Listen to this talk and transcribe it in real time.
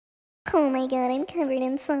Oh my god, I'm covered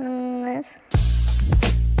in sauce.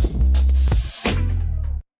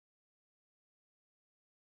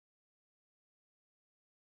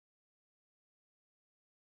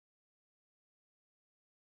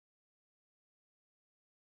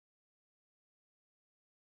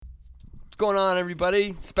 What's going on,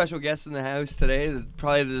 everybody? Special guest in the house today.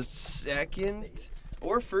 Probably the second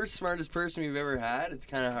or first smartest person we've ever had. It's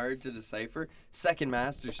kind of hard to decipher. Second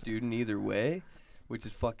master's student either way, which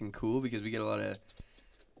is fucking cool because we get a lot of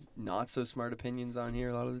not so smart opinions on here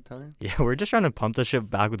a lot of the time. Yeah, we're just trying to pump the shit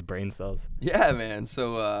back with brain cells. Yeah, man.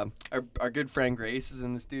 So our good friend Grace is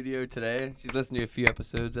in the studio today. She's listened to a few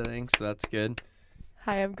episodes, I think, so that's good.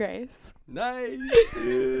 Hi, I'm Grace. Nice,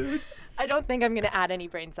 dude. I don't think I'm going to add any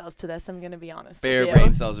brain cells to this. I'm going to be honest Bare with you.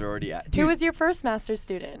 brain cells are already at. Who was your first master's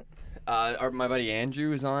student? My buddy Andrew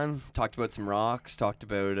was on. Talked about some rocks. Talked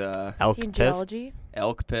about Elk Is he in piss. geology?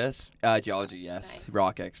 elk piss. Geology, yes. Nice.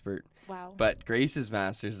 Rock expert. Wow. But Grace's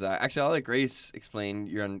master's. Actually, I'll let Grace explain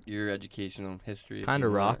your educational history. Kind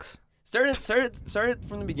of rocks. Start it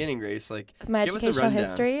from the beginning, Grace. Like, My give us a educational rundown.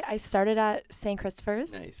 history, I started at St.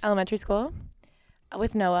 Christopher's Nice. Elementary School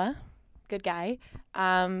with Noah. Good guy.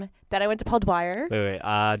 Then I went to Paul Dwyer. Wait.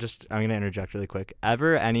 I'm going to interject really quick.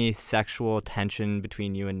 Ever any sexual tension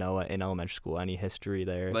between you and Noah in elementary school? Any history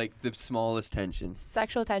there? Like the smallest tension.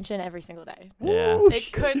 Sexual tension every single day. Yeah. Woo, It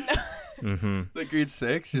couldn't. Mm-hmm. Like grade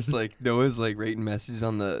 6, just like Noah's like writing messages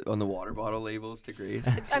on the water bottle labels to Grace.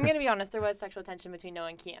 I'm going to be honest. There was sexual tension between Noah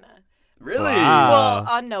and Kiana. Really? Wow. Well,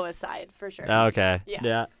 on Noah's side, for sure. Okay.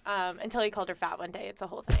 Yeah. Until he called her fat one day. It's a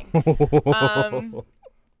whole thing.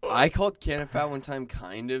 I called Kiana fat one time,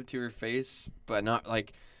 kind of to her face, but not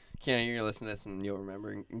like. Kiana, you're gonna listen to this and you'll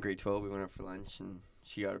remember in grade 12 we went out for lunch and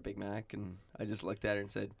she got a Big Mac and I just looked at her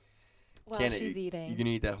and said, Well, Kiana, she's you eating. gonna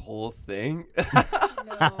eat that whole thing?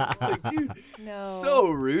 No. Like, dude, No. so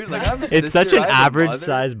rude. Like, I'm a It's such sister, an I have a average mother.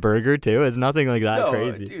 sized burger, too. It's nothing like that No,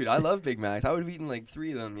 crazy. dude, I love Big Macs. I would have eaten like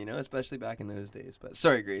 3 of them, especially back in those days. But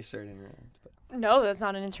sorry, Grace, sorry to interrupt. But. No, that's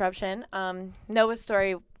not an interruption. Noah's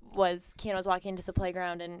story was Kiana was walking into the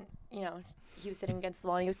playground and, he was sitting against the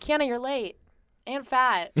wall and he goes, Kiana, you're late and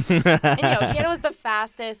fat. And, Kiana was the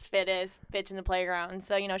fastest, fittest bitch in the playground.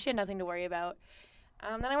 So, she had nothing to worry about.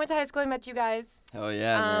 Then I went to high school and met you guys. Oh,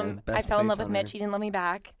 yeah, man. I Best fell in place love with on Mitch. earth. He didn't love me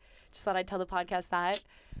back. Just thought I'd tell the podcast that.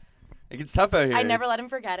 It gets tough out here. I never let him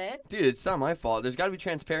forget it. Dude, it's not my fault. There's got to be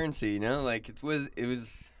transparency, Like, it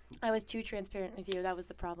was. I was too transparent with you. That was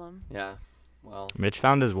the problem. Yeah. Well. Mitch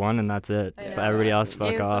found his one, and that's it. I know. Everybody else, It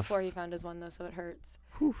fuck was off. before he found his one, though, so it hurts.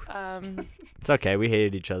 It's okay. We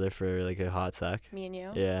hated each other for like a hot sec. Me and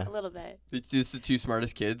you? Yeah. A little bit. It's just the 2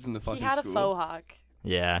 smartest kids in the fucking He had school. a faux hawk.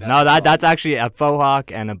 Yeah. That's No, awesome. that's actually a faux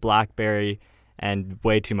hawk and a BlackBerry and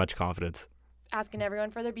way too much confidence. Asking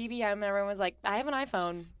everyone for their BBM, and everyone was like, I have an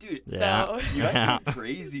iPhone. Dude, Yeah. So you actually had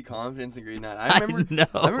crazy confidence in grade 9. I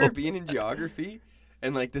remember being in geography,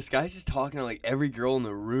 and like this guy's just talking to like every girl in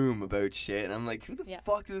the room about shit, and I'm like, who the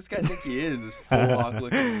fuck does this guy think he is? This full hawk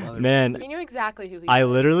looking mother. Man, he knew exactly who he I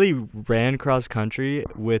was. literally ran cross country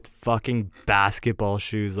with fucking basketball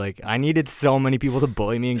shoes. Like, I needed so many people to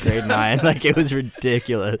bully me in grade 9. Like, it was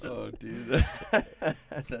ridiculous. Oh, dude,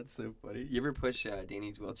 that's so funny. You ever push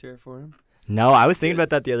Danny's wheelchair for him? No, I was thinking about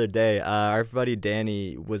that the other day. Our buddy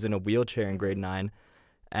Danny was in a wheelchair in grade 9.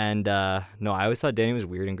 And, no, I always thought Danny was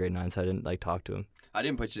weird in grade 9, so I didn't, talk to him. I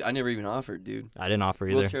didn't push it. I never even offered, dude. I didn't offer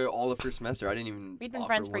either. Wheelchair all the first semester. I didn't even. We'd been offer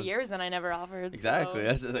friends for once. years, and I never offered. Exactly. So.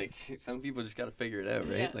 That's like some people just gotta figure it out,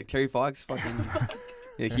 right? Yeah. Like Terry Fox, fucking.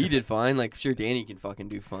 Yeah, he did fine. Like, sure, Danny can fucking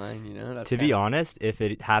do fine. That's To be honest, if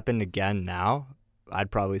it happened again now, I'd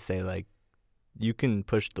probably say, like, you can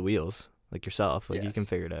push the wheels, like, yourself. Like, you Yes. can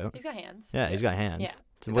figure it out. He's got hands. Yeah, he's got hands. Yeah. It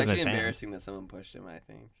It's wasn't actually his hands. embarrassing that someone pushed him, I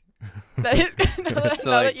think. That is now that,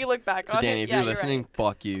 So, now like, that you look back So on Danny, it. if Yeah, you're listening, right.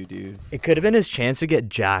 fuck you, dude. It could have been his chance to get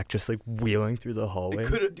Jack just, like, wheeling through the hallway. It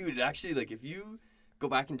could have, dude. Actually, like, if you go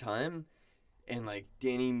back in time and like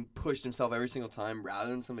Danny pushed himself every single time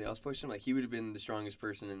rather than somebody else pushed him, like he would have been the strongest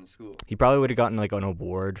person in the school. He probably would have gotten, like, an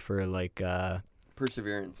award for, like,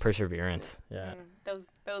 Perseverance. perseverance. Yeah. Those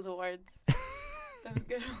awards. Those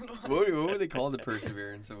good old ones. What would they call the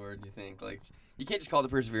Perseverance Award, do you think? Like, you can't just call it the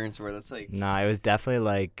Perseverance Award. That's like... No, it was definitely,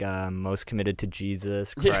 like, most committed to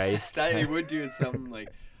Jesus Christ. Yeah, they would do it something like...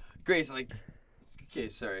 Grace, like... Okay,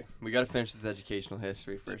 sorry. We got to finish this educational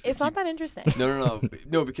history first. It's not that interesting. No.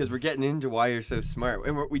 No, because we're getting into why you're so smart.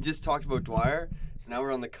 And we just talked about Dwyer, so now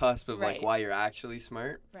we're on the cusp of, like, Right. why you're actually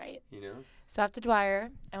smart, Right. So after Dwyer,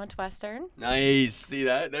 I went to Western. Nice. See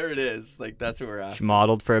that? There it is. Like, that's where we're at. She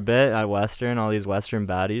modeled for a bit at Western, all these Western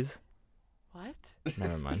baddies. What?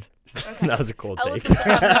 Never mind. Okay. That was a cold Ellis take. was,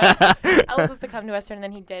 to come, Ellis was to come to Western, and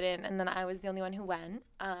then he didn't, and then I was the only one who went.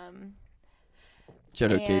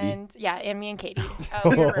 Shout out Katie. And yeah, and me and Katie.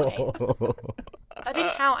 We were roommates. That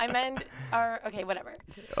didn't count. I meant okay, whatever.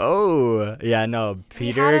 Oh, yeah, no.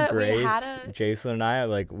 Peter, we Grace, had a- Jason, and I,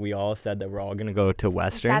 like, we all said that we're all going to go to We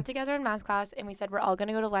Western. sat together in math class, and we said we're all going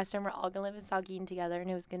to go to Western. We're all going to live in Saugeen together,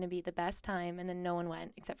 and it was going to be the best time, and then no one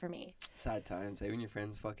went except for me. Sad times, when your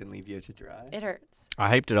friends fucking leave you out to dry. It hurts.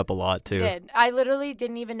 I hyped it up a lot, too. You did. I literally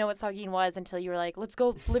didn't even know what Saugeen was until you were like, let's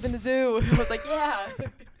go live in the zoo. I was like, yeah.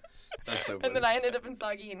 That's so funny. And then I ended up in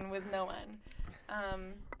Saugeen with no one.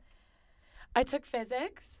 I took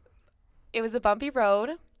physics. It was a bumpy road.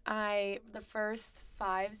 The first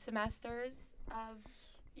 5 semesters of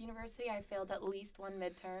university, I failed at least one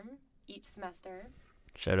midterm each semester.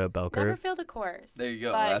 Shout out Bell Never Curve. failed a course. There you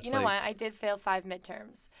go. But That's you know what? I did fail 5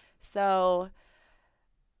 midterms. So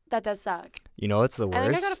that does suck. You know what's the I think I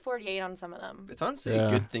worst? got a 48 on some of them. It's honestly Yeah.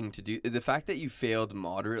 a good thing to do. The fact that you failed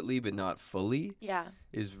moderately but not fully Yeah.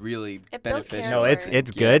 is really It built beneficial. No, it's character.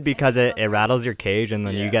 it's Yeah. good because It it rattles your cage and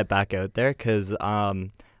then Yeah. you get back out there. Because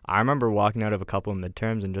I remember walking out of a couple of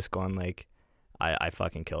midterms and just going like, I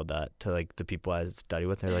fucking killed that to like the people I study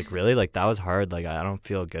with. They're like, really? Like that was hard. Like I don't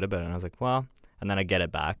feel good about it. And I was like, well, and then I get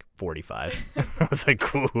it back 45. I was like,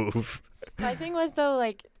 oof. My thing was though,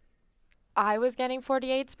 like, I was getting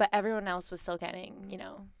 48s, but everyone else was still getting,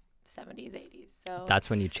 70s, 80s. So That's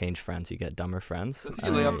when you change friends. You get dumber friends. That's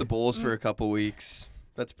when you lay off the bowls for a couple weeks.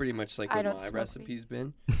 That's pretty much like I what don't my smoke recipe's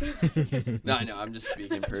been. No, I know. I'm just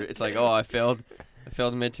speaking. It's like, oh, I failed a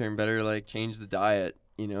midterm. Better like change the diet.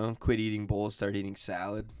 Quit eating bowls, start eating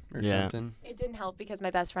salad or Yeah. something. it didn't help because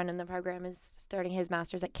my best friend in the program is starting his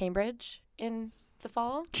master's at Cambridge in the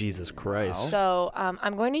fall. Jesus Christ. Wow. So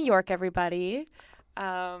I'm going to York, everybody.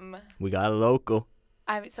 We got a local.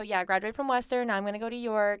 I graduated from Western. Now I'm going to go to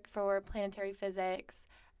York for planetary physics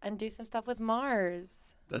and do some stuff with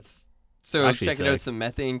Mars. That's so Actually checking sick. out some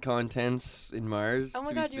methane contents in Mars. Oh my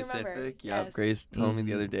to God, be you remember. specific. Yeah, Yes. Grace told me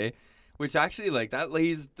the Mhm. other day, which actually like that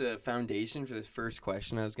lays the foundation for this first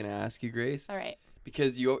question I was going to ask you, Grace, All right.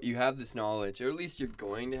 because you have this knowledge, or at least you're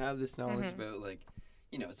going to have this knowledge Mhm. about like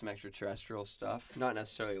some extraterrestrial stuff, not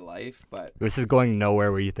necessarily life, but This is going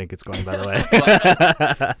nowhere where you think it's going, by the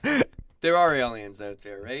way. there are aliens out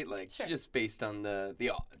there, right? Like Sure. just based on the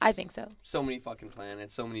odds. I think so. So many fucking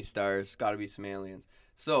planets, so many stars, got to be some aliens.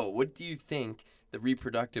 So, what do you think the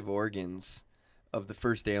reproductive organs of the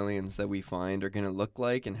first aliens that we find are going to look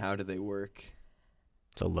like, and how do they work?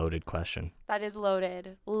 It's a loaded question. That is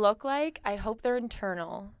loaded. Look like, I hope they're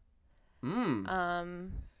internal.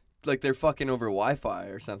 Mm. Like they're fucking over Wi-Fi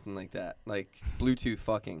or something like that. Like Bluetooth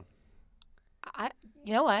fucking.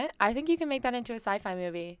 You know what? I think you can make that into a sci-fi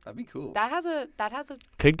movie. That'd be cool. That has a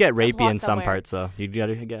Could get rapey plot in some somewhere. parts though. You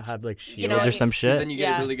gotta have like shields know, or some it's- shit. Then you get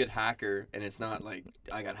Yeah. a really good hacker, and it's not like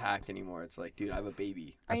I got hacked anymore. It's like, dude, I have a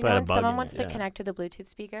baby. Or I you put know a when bug someone in wants it, to yeah. connect to the Bluetooth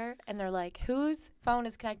speaker and they're like, whose phone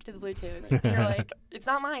is connected to the Bluetooth? And you're like, it's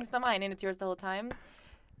not mine, and it's yours the whole time.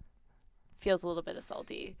 Feels a little bit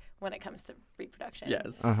assaulty when it comes to reproduction.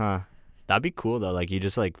 Yes. That'd be cool though. Like you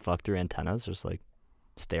just like fuck through antennas, just like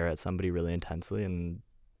stare at somebody really intensely, and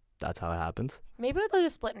that's how it happens. Maybe they'll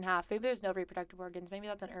just split in half. Maybe there's no reproductive organs. Maybe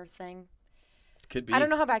that's an Earth thing. Could be. I don't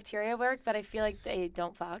know how bacteria work, but I feel like they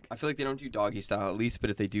don't fuck. I feel like they don't do doggy style at least, but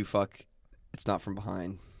if they do fuck, it's not from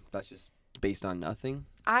behind. That's just based on nothing.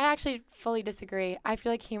 I actually fully disagree. I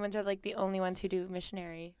feel like humans are like the only ones who do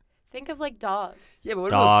missionary. Think of like dogs. Yeah, but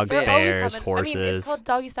what Dogs, about They're fish? always bears, having- I horses. mean, it's called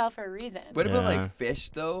doggy style for a reason. What about Yeah. like fish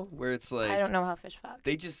though, where it's like I don't know how fish fuck.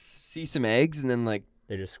 they just see some eggs and then like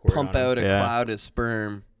They just squirt pump on 'em. out a Yeah. cloud of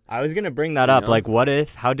sperm. I was gonna bring that You up. know? Like, what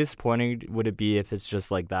if? How disappointing would it be if it's just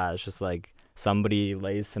like that? It's just like somebody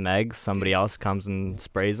lays some eggs, somebody else comes and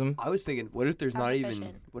sprays them. I was thinking, what if there's Sounds not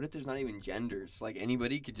efficient. even genders? Like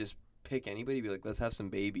anybody could just pick anybody, be like, let's have some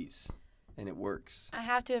babies, and it works. I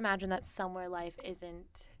have to imagine that somewhere life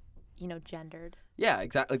isn't, gendered. Yeah,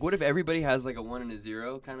 exactly. Like, what if everybody has like a 1 and a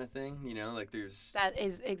 0 kind of thing? Like there's. That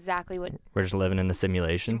is exactly what. We're just living in the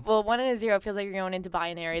simulation. Well, 1 and a 0 feels like you're going into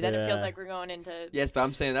binary. Then it feels Yeah. like we're going into. Yes, but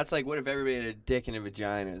I'm saying that's like, what if everybody had a dick and a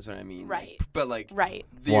vagina? Is what I mean. Right. Like, but like Right.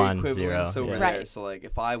 the 1, equivalence 0, over yeah. there. Right. So like,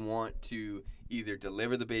 if I want to either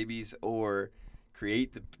deliver the babies or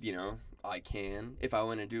create the, I can. If I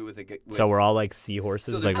want to do it with So we're all like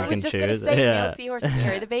seahorses, So like the- we I can was just gonna choose. say yeah. male seahorses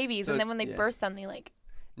carry the babies, So, and then when they yeah. birth them, they like.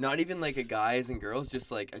 Not even like a guys and girls, just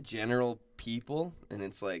like a general people, and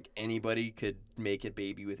it's like anybody could make a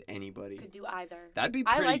baby with anybody. Could do either. That'd be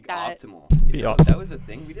I pretty like that. optimal. Be If awesome. that was a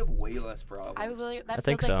thing, we'd have way less problems. That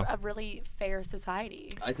think feels like so. a really fair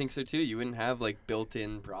society. I think so too. You wouldn't have like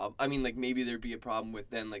built-in problem. I mean, like maybe there'd be a problem with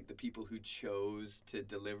then like the people who chose to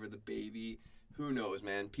deliver the baby. Who knows,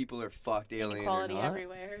 man? People are fucked, alien or Inequality not.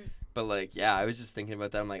 everywhere. But like, yeah, I was just thinking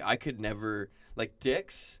about that. I'm like, I could never like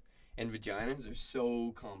dicks and vaginas are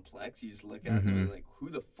so complex. You just look at them and like, who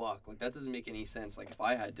the fuck? Like that doesn't make any sense. Like if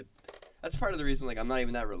I had to, that's part of the reason. Like I'm not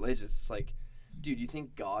even that religious. It's like, dude, you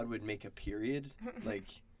think God would make a period? Like,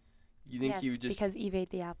 you think yes, you would just because Eve ate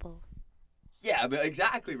the apple. Yeah, but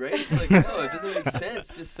exactly, right? It's like, no, it doesn't make sense.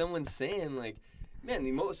 Just someone saying, like, man,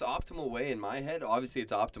 the most optimal way in my head, obviously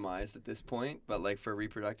it's optimized at this point, but, like, for a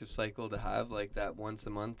reproductive cycle to have, like, that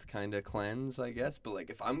once-a-month kind of cleanse, I guess. But,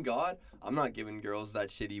 like, if I'm God, I'm not giving girls that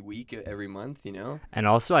shitty week every month, you know? And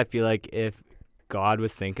also, I feel like if God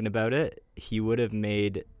was thinking about it, he would have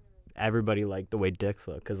made everybody like the way dicks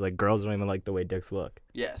look. Because, like, girls don't even like the way dicks look.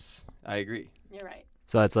 Yes, I agree. You're right.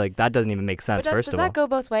 So it's like, that doesn't even make sense, But first does of all. that go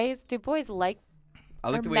both ways? Do boys like... I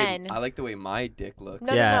like Or the way men. I like the way my dick looks.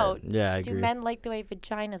 No, yeah, no. yeah, I Do agree. men like the way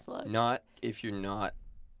vaginas look? Not if you're not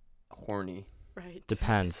horny. Right.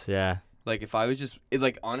 Depends, yeah. Like, if I was just,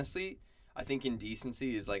 like, honestly, I think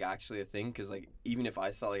indecency is, like, actually a thing. Because, like, even if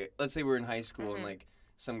I saw, like, let's say we're in high school and, like,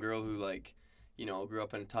 some girl who, like, you know, grew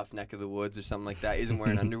up in a tough neck of the woods or something like that isn't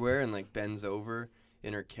wearing underwear and, like, bends over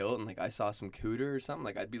in her kilt and, like, I saw some cooter or something,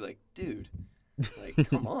 like, I'd be like, dude, like,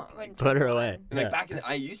 come on. Like, Put her away. and, like, back in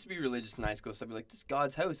I used to be religious in high school, so I'd be like, this is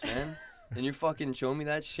God's house, man. And you're fucking showing me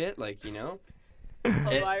that shit, like, you know?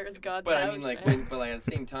 Elvira's God's But house, I mean, like, man. but like at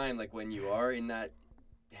the same time, like when you are in that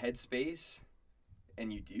headspace,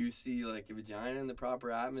 and you do see like a vagina in the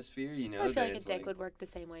proper atmosphere, you know, I feel that like a it's, dick would work the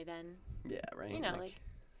same way then. Yeah, right. You know, like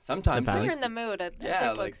sometimes Depends. when like, you're in the mood, a Yeah,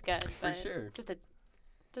 dick like, looks good. for But sure.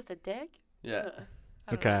 Just a dick? Yeah. Ugh.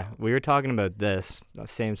 I don't Okay, know. we were talking about this,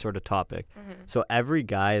 same sort of topic. Mhm. So every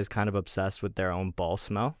guy is kind of obsessed with their own ball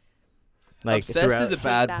smell. Like Obsessed throughout- is a Hate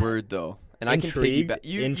bad that. word though, and I can Intrigued? piggyback.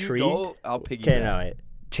 You Intrigued? go, I'll piggyback. Okay, no, wait.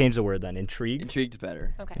 Change the word then. Intrigued? Intrigued's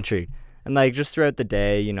better. Okay. Intrigued. And like just throughout the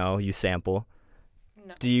day, you know, you sample.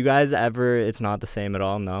 No. Do you guys ever, it's not the same at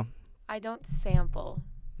all? No? I don't sample.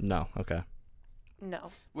 No, okay. No.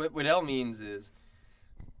 What L means is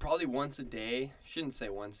probably once a day. Shouldn't say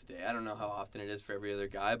once a day. I don't know how often it is for every other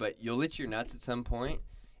guy, but you'll itch your nuts at some point,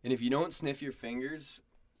 and if you don't sniff your fingers,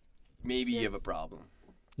 maybe you have a Just- problem.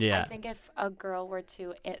 Yeah. I think if a girl were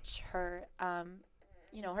to itch her,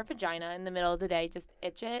 you know, her vagina in the middle of the day, just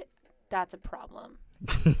itch it, that's a problem.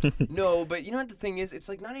 No, but you know what the thing is? It's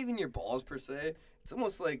like not even your balls per se. It's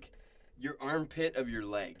almost like your armpit of your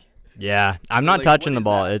leg. Yeah, I'm So, not like, touching what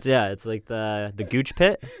the is ball. that? It's like the gooch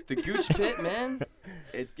pit. The gooch pit, man.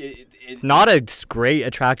 It's not a great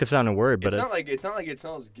attractive sounding word, but it's not like it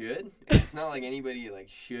smells good. And it's not like anybody like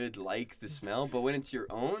should like the smell. But when it's your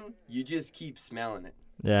own, you just keep smelling it.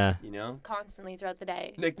 yeah. You know. Constantly throughout the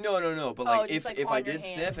day. Like no. But Oh, like just, like, if on I your did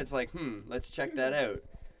hand. sniff, it's like let's check that out.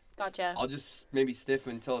 Gotcha. I'll just maybe sniff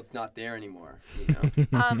until it's not there anymore. You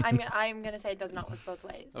know. I'm gonna say it does not work both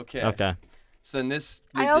ways. Okay. Okay. So then this.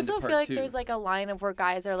 I leads also into feel part like two. there's like a line of where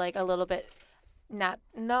guys are like a little bit not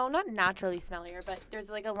naturally smellier, but there's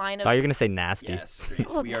like a line I of thought you were gonna say nasty. Yes, Grace,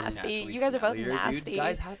 Oh, we are nasty. naturally You guys are both smellier, nasty. Dude.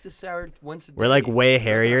 Guys have to shower once a day. We're like way Girls have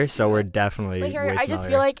hairier, to so do we're that. definitely But here, way I just smellier.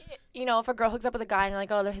 feel like, you know, if a girl hooks up with a guy and you're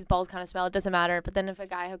like, oh, his balls kind of smell, it doesn't matter. But then if a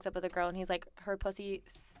guy hooks up with a girl and he's like, her pussy,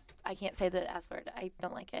 I can't say the S word. I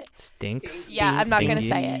don't like it. Stinks. Yeah, I'm not gonna Stinky.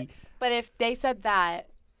 say it. But if they said that,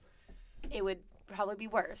 it would probably be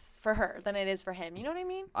worse for her than it is for him. You know what I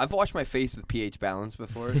mean? I've washed my face with pH balance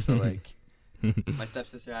before, so like my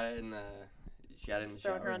stepsister had it in the. She had it in the Just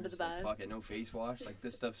throwing shower. her and under the just like, bus. Fuck it, no face wash. Like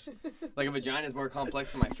this stuff's like a vagina is more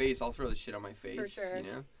complex than my face. I'll throw this shit on my face. sure. You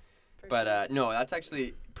know. For But sure. no, that's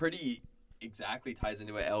actually pretty exactly ties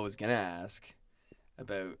into what Elle was gonna ask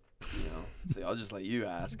about. You know, so I'll just let you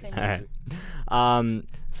ask. Continue. Alright.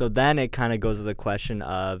 So then it kind of goes to the question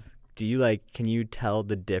of, can you tell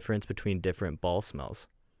the difference between different ball smells?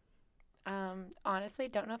 Honestly,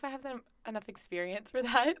 don't know if I have enough experience for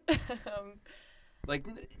that. Like,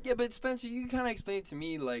 yeah, but Spencer, you kind of explained it to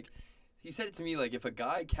me. Like, he said it to me. Like, if a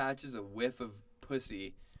guy catches a whiff of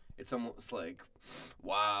pussy, it's almost like,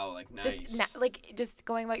 wow, like nice. Just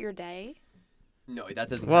going about your day. No, that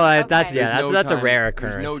doesn't. Well, happen. that's Okay. yeah, There's that's no a time- rare there's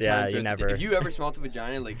occurrence. no yeah, time you for it to- never. If you ever smelt a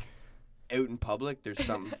vagina, like, out in public, there's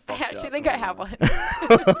something I fucked actually up think I going have on.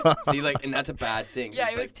 one. See, like, and that's a bad thing. Yeah,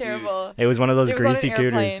 It's it was like, dude, terrible. It was one of those It was on an greasy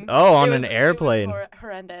cooters. airplane. Oh, on It an was- airplane. It was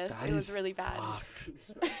horrendous. That It was is really bad.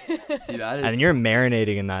 fucked. See, that is. And you're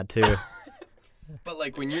marinating in that too. But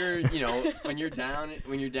like when you're, when you're down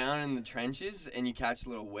in the trenches and you catch a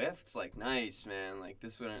little whiff, it's like nice, man. Like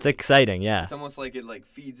this one. It's exciting, yeah. It's almost like it like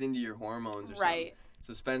feeds into your hormones or Right. something.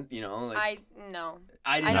 So like I didn't don't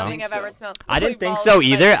No. think I've so. ever smelled. I didn't think balls, so but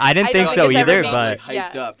either. I didn't I think don't so it's ever either, made me, but hyped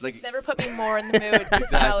yeah. up. Like It's never put me more in the mood to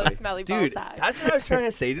smell a Exactly. smelly ball Dude, sack. that's what I was trying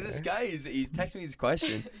to say to this guy. He's texting me this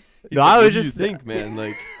question. He's No, like, I what was do you just- think, man.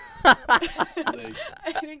 Like,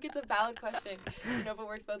 I think it's a valid question. You know if it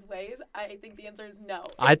works both ways? I think the answer is no.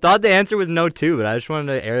 I thought the answer was no too, but I just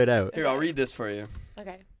wanted to air it out. here, I'll read this for you.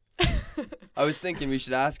 Okay. I was thinking we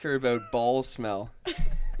should ask her about ball smell.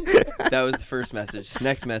 That was the first message.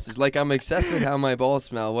 Next message. Like, I'm obsessed with how my balls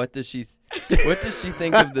smell. What does she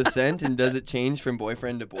think of the scent, and does it change from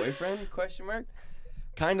boyfriend to boyfriend? Question mark.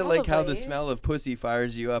 Kind of like how the Probably. smell of pussy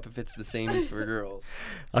fires you up if it's the same for girls.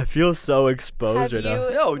 I feel so exposed Have right now.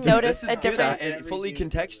 you No, dude, noticed this is a good. different? And fully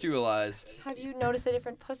contextualized. Have you noticed a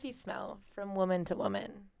different pussy smell from woman to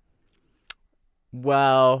woman?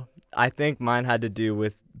 Well, I think mine had to do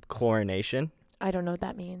with chlorination, I don't know what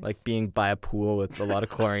that means. like being by a pool with a lot of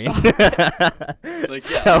chlorine. Like,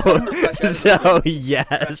 so, fresh out of the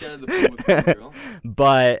yes. pool with the girl.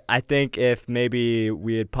 But I think if maybe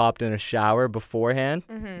we had popped in a shower beforehand,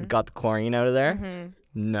 Mm-hmm. got the chlorine out of there,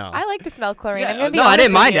 Mm-hmm. no. I like the smell chlorine. Yeah, I'm gonna be No, I honest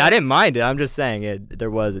didn't with mind you. it. I didn't mind it. I'm just saying it. There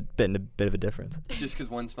was a bit of a difference. Just because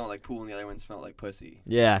one smelled like pool and the other one smelled like pussy.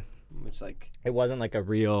 Yeah, Which, like, it wasn't like a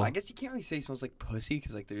real. I guess you can't really say it smells like pussy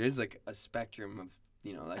because, like, there is, like, a spectrum of,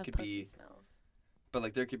 that Of could pussy be. smells. But,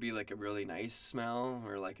 like, there could be, like, a really nice smell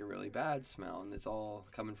or, like, a really bad smell, and it's all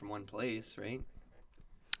coming from one place, right?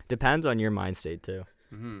 Depends on your mind state too.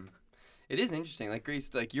 Mm-hmm. It is interesting. Like, Grace,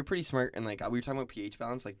 like, you're pretty smart, and, like, we were talking about pH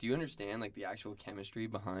balance. Like, do you understand, like, the actual chemistry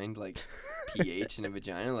behind, like, pH in a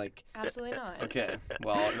vagina? Like, Absolutely not. okay,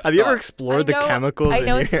 well. Have you ever thought- explored the I know- chemicals I in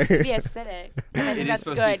know your? it's supposed to be acidic, and I It think is that's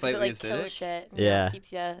supposed good to be 'cause it slightly like kills acidic? shit. Yeah.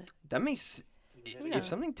 Keeps you. That makes. If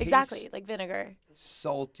something tastes Exactly like vinegar.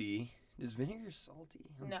 salty, is vinegar salty?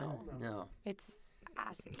 No. No. It's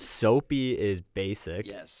acid. Soapy is basic,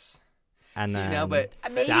 Yes. and See, then now, but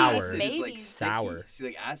Maybe- sour. acid is like maybe. sticky. Sour. See,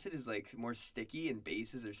 like acid is like more sticky and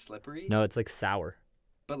bases are slippery. No, it's like sour.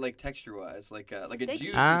 But like texture-wise, like a Sticky.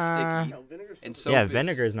 juice Ah. is sticky, and soap Yeah, is,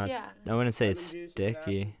 vinegar is not. Yeah. I wouldn't say it's Lemon juice,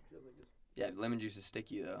 sticky. Yeah, lemon juice is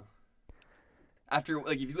sticky though. After,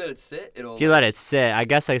 like, if you let it sit, it'll. If you let it sit, I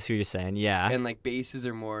guess I see what you're saying. Yeah. And like bases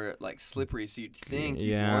are more like slippery, so you'd think you'd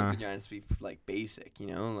Yeah. want vaginas to be like basic,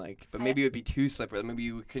 like. But maybe it would be too slippery. Maybe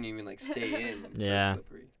you couldn't even like stay in. It's Yeah. So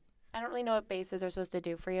slippery. I don't really know what bases are supposed to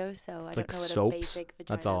do for you, so I Like don't know what soaps. a basic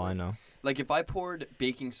vagina. That's all I would- know. Like if I poured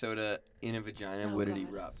baking soda in a vagina, Oh, would it God.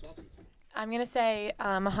 erupt? I'm gonna say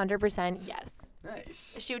 100% yes.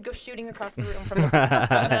 Nice. She would go shooting across the room from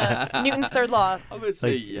the Newton's third law. I'm gonna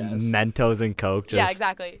say Like yes. Mentos and Coke. Just Yeah,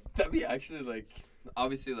 exactly. That'd be actually like,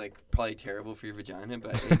 obviously like probably terrible for your vagina,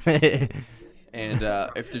 but interesting. And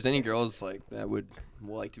if there's any girls like that would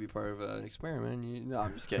like to be part of an experiment, no,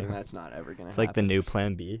 I'm just kidding. That's not ever gonna It's happen. like the new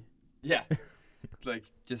Plan B. Yeah. Like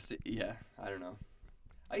just I don't know.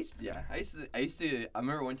 I used to I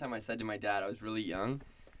remember one time I said to my dad, I was really young,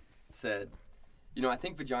 said, I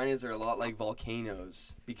think vaginas are a lot like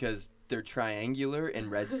volcanoes because they're triangular and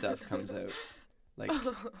red stuff comes out. Like,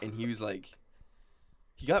 and he was like,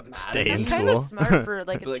 he got mad Stay at me. in That's kind of school. smart for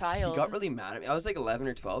like a But, like, child. he got really mad at me. I was like 11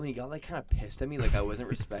 or 12, and he got like kind of pissed at me, like I wasn't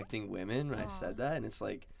respecting women when I said that. And it's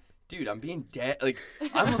like, dude, I'm being dead. Like,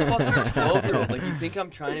 I'm a fucking 12-year-old. Like, you think I'm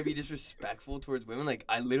trying to be disrespectful towards women? Like,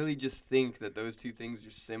 I literally just think that those two things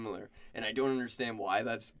are similar, and I don't understand why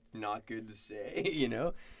that's not good to say.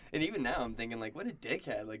 And even now, I'm thinking like, what a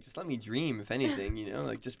dickhead. Like, just let me dream, if anything.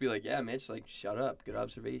 Like, just be like, yeah, Mitch. Like, shut up. Good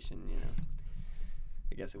observation.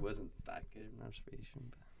 I guess it wasn't that good of an observation.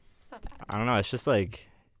 But. It's not bad. I don't know. It's just like,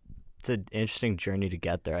 it's an interesting journey to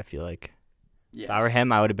get there. I feel like Yes. if I were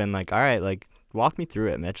him, I would have been like, all right, like walk me through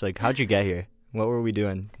it, Mitch. Like, how'd you get here? What were we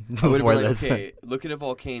doing I would before have been like, this? okay, look at a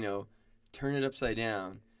volcano, turn it upside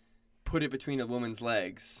down, put it between a woman's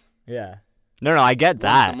legs. Yeah. No, I get Once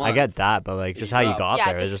that. a I get month, that. But like, it just how you erupts. got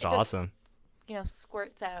Yeah, there is just- just it just- awesome.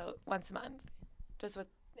 Squirts out once a month, just with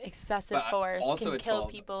excessive But force, also can at kill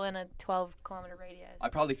 12 people in a 12-kilometer radius. I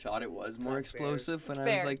probably thought it was more That's fair. explosive when I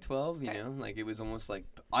Fair. was like 12, Fair. Like it was almost like,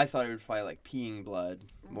 I thought it was probably like peeing blood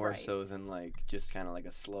more so Right. than like just kind of like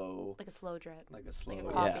a slow, like a slow drip, like a slow,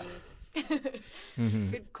 like a yeah. coffee.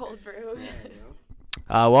 Mhm. Good cold brew. Yeah.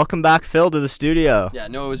 Welcome back, Phil, to the studio. Yeah,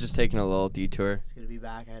 Noah was just taking a little detour. It's good to be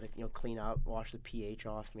back. I had to, clean up, wash the pH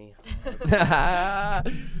off me.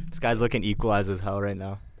 This guy's looking equalized as hell right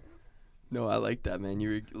now. No, I like that, man. You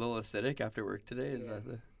were a little acidic after work today. Is that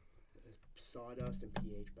the? Sawdust and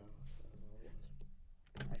pH balance. That's all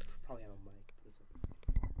it was. I probably have a mic.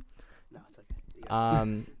 But no, it's okay.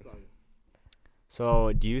 It's all good.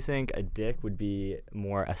 So do you think a dick would be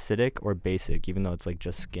more acidic or basic, even though it's like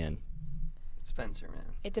just skin? Spencer, man.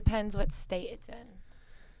 It depends what state it's in.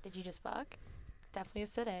 Did you just fuck? Definitely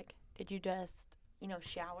acidic. Did you just,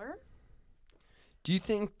 shower? Do you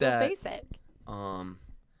think Or that basic?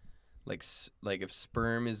 like if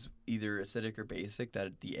sperm is either acidic or basic,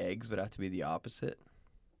 that the eggs would have to be the opposite,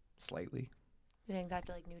 slightly, You think that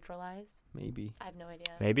to neutralize? maybe. I have no idea.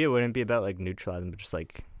 Maybe it wouldn't be about like neutralizing, but just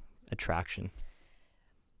like attraction.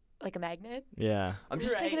 Like a magnet? Yeah. I'm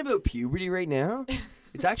just Right. thinking about puberty right now.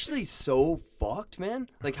 It's actually so fucked, man.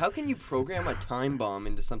 Like, how can you program a time bomb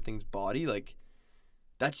into something's body? Like,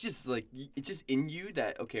 that's just like it's just in you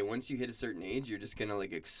that once you hit a certain age, you're just gonna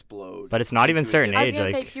like explode. But it's not even into a certain I was age.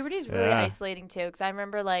 gonna Like, say puberty is really yeah. isolating too, because I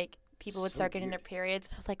remember people would So start getting weird. their periods.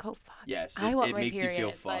 I was like, oh fuck. Yes, I want it my makes you feel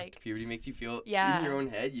period, fucked. like- Puberty makes you feel Yeah. in your own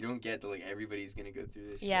head. You don't get that like everybody's gonna go through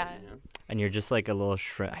this. Yeah. Shit, and you're just like a little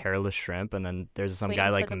hairless shrimp, and then there's some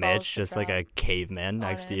guy waiting for like the balls Mitch, to just like a drop. caveman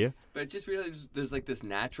next to you. Honest. But it's just really there's like this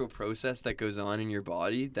natural process that goes on in your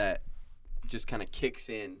body that just kind of kicks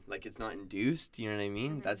in, like it's not induced. You know what I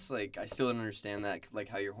mean? Mhm. That's like I still don't understand that, like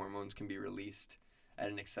how your hormones can be released at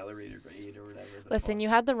an accelerated rate or whatever. Listen, you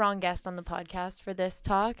had the wrong guest on the podcast for this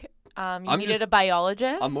talk. You I'm needed just- a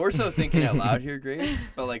biologist. I'm more so thinking out loud here, Grace.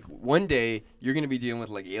 But like one day you're gonna be dealing with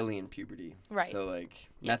like alien puberty, Right. So like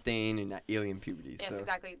Yes. methane and alien puberty. Yes, so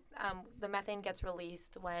exactly. The methane gets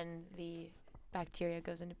released when the bacteria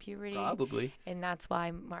goes into puberty, probably. and that's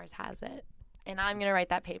why Mars has it. And I'm gonna write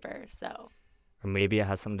that paper. So Or maybe it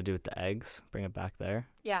has something to do with the eggs. Bring it back there.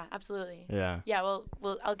 yeah, absolutely. Yeah. Yeah,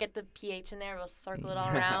 I'll get the pH in there. We'll circle it all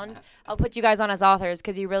around. I'll put you guys on as authors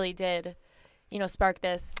because you really did, spark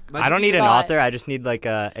this I don't need an thought. author. I just need like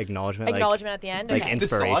a acknowledgement. acknowledgement at the end. like Okay. The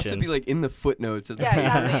sauce would inspiration. be like in the footnotes. Of the Yeah,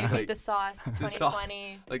 exactly. like, the sauce,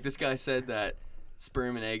 2020. like this guy said that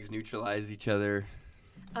sperm and eggs neutralize each other.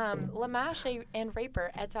 Lamache and Raper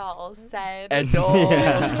et al. Said. Et al.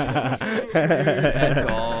 Yeah. Et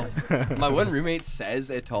al. My one roommate says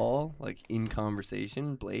et al. Like in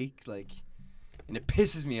conversation, Blake, like, and it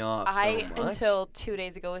pisses me off I so much. until 2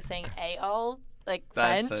 days ago was saying et al. Like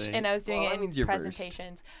That's French, funny. and I was doing Well, that it means in you're versed.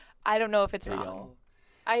 presentations. I don't know if it's Et wrong. al.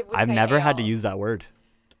 I would I've say never et had to al. use that word.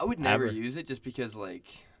 I would never Ever. use it just because like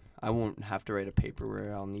I won't have to write a paper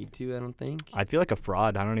where I'll need to. I don't think. I feel like a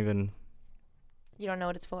fraud. I don't even You don't know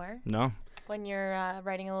what it's for know. when you're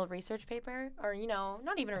writing a little research paper, or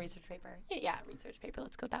not even a research paper. Yeah, research paper.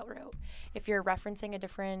 Let's go that route. If you're referencing a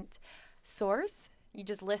different source, you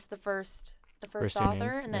just list the first First your name,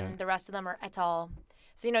 author, and then yeah. the rest of them are et al.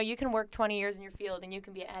 So you can work 20 years in your field, and you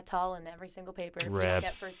can be et al. In every single paper if you don't Rip.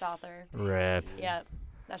 get first author. Rip. Yep,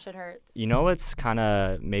 that shit hurts. You know what's kind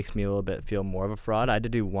of makes me a little bit feel more of a fraud? I had to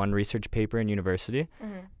do one research paper in university,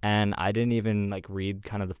 Mm-hmm. and I didn't even like read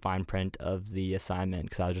kind of the fine print of the assignment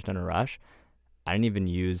because I was just in a rush. I didn't even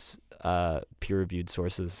use peer-reviewed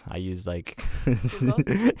sources. I used like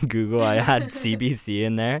Google. I had CBC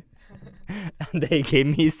in there, and they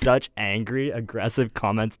gave me such angry, aggressive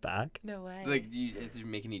comments back. No way. Like, did you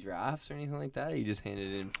make any drafts or anything like that? Or you just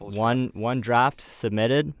handed it in full. One draft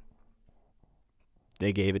submitted.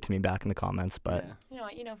 They gave it to me back in the comments, but Yeah.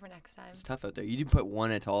 You know what? For next time. It's tough out there. You didn't put one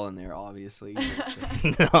at all in there, obviously.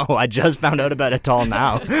 no, I just found out about it all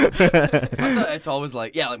now. I thought et al. Was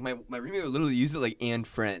like, yeah, like my roommate would literally use it like and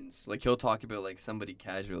friends. Like he'll talk about like somebody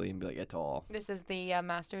casually and be like et al. This is the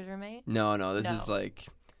master's roommate. No, this No. is like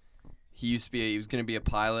he was gonna be a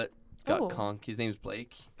pilot. Got Oh. conk. His name's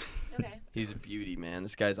Blake. Okay. He's a beauty, man.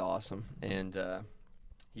 This guy's awesome. And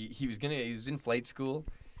he was in flight school.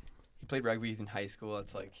 He played rugby in high school.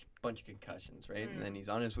 It's like a bunch of concussions, right? And then he's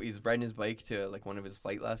riding his bike to like one of his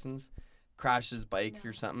flight lessons, crashed his bike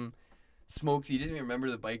or something, smoked. He didn't even remember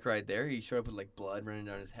the bike ride there. He showed up with like blood running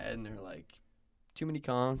down his head, and they're like, too many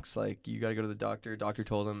conks. Like you gotta go to the doctor. Doctor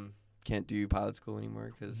told him can't do pilot school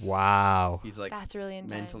anymore because Wow. he's like That's really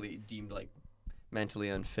intense. mentally deemed like mentally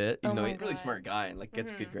unfit. Oh Even though my he's a really God. smart guy and like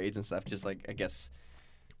gets good Mhm. grades and stuff. Just like I guess.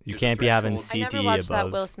 You There's a can't be having threshold. I CTE never watched that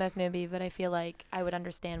above. Will Smith movie, but I feel like I would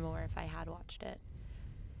understand more if I had watched it.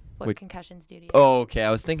 What Wait. concussions do to you? Oh, okay. I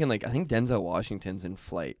was thinking like I think Denzel Washington's in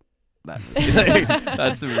Flight. That movie. Like,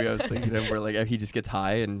 that's the movie I was thinking of, where like he just gets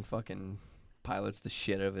high and fucking pilots the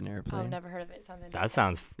shit out of an airplane. I've never heard of it. Sounds interesting. That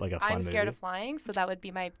sounds like a fun I'm scared movie. of flying, so that would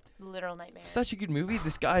be my literal nightmare. Such a good movie.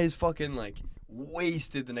 This guy is fucking like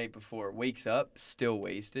wasted the night before. Wakes up, still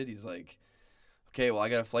wasted. He's like, okay, well I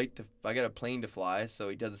got a plane to fly, so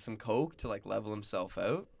he does some coke to like level himself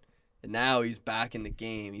out. And now he's back in the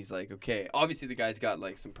game. He's like, okay, obviously the guy's got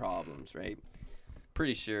like some problems, right?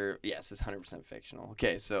 Pretty sure, yes, it's 100% fictional.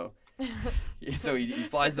 Okay, so he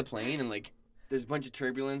flies the plane and like there's a bunch of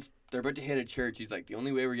turbulence. They're about to hit a church. He's like, the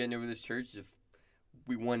only way we're getting over this church is if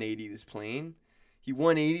we 180 this plane. He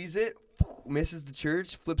 180s it, misses the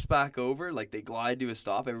church, flips back over, like they glide to a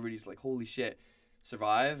stop. Everybody's like, holy shit,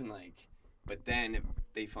 survive. And like, but then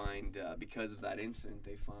they find, because of that incident,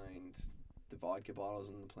 they find the vodka bottles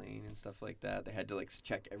in the plane and stuff like that. They had to like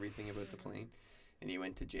check everything about the plane. And he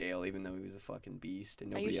went to jail even though he was a fucking beast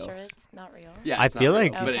and Are nobody you else. sure it's not real? Yeah, I it's not feel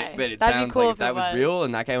real, like- but Okay. it That'd be sounds cool like if if that it was was. real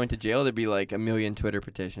and that guy went to jail, there'd be like a million Twitter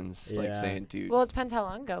petitions like Yeah. saying, dude. Well, it depends how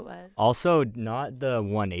long ago it was. Also, not the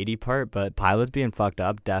 180 part, but pilots being fucked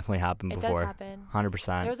up definitely happened It before. does happen.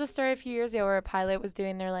 100%. There was a story a few years ago where a pilot was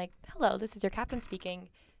doing their like, hello, this is your captain speaking,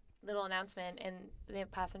 little announcement, and the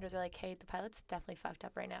passengers were like, hey, the pilot's definitely fucked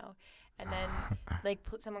up right now. And then like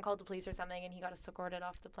someone called the police or something, and he got escorted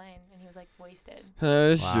off the plane, and he was like wasted.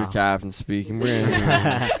 This is your Wow. captain speaking.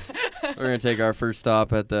 We're gonna take our first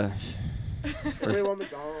stop at the. We want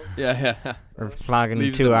McDonald's. Yeah. We're fucking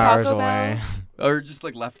Leaves 2 the hours Taco away. Bell. Or just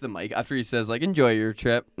like left the mic after he says like enjoy your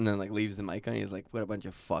trip, and then like leaves the mic on. He's like, what a bunch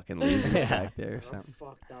of fucking losers Yeah. back there or I'm something.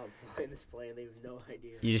 fucked up flying this plane. They have no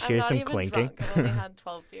idea. You just I'm hear not some even clinking. drunk. I've only had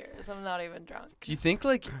 12 beers. I'm not even drunk. Do you think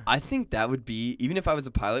like I think that would be even if I was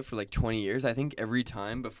a pilot for like 20 years, I think every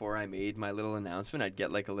time before I made my little announcement, I'd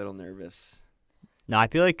get like a little nervous. No, I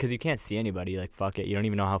feel like because you can't see anybody, like, fuck it. You don't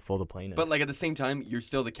even know how full the plane is. But like at the same time, you're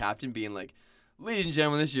still the captain, being like, ladies and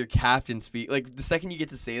gentlemen, this is your captain speak. Like the second you get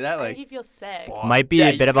to say that, I like think you feel sick. fuck. Might be Yeah,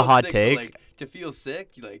 a you bit of a feel hot sick, but, take. like to feel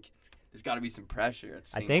sick, like there's got to be some pressure at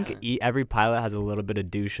the I same think time. every pilot has a little bit of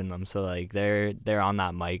douche in them. So, like, they're on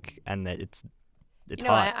that mic, and it's You know,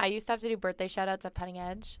 hot. I used to have to do birthday shout outs at Putting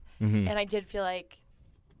Edge, Mhm. and I did feel like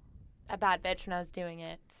a bad bitch when I was doing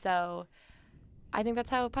it. So I think that's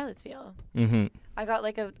how pilots feel. Mhm. I got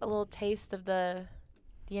like a little taste of the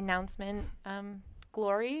announcement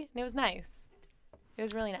glory, and it was nice. It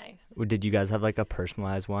was really nice. Well, did you guys have like a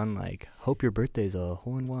personalized one? Like, hope your birthday's a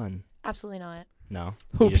hole in one. Absolutely not. No.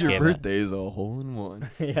 You Hope just your gave it. birthday is a hole in one.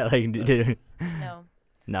 Yeah, like, No.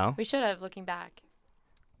 no. We should have, looking back.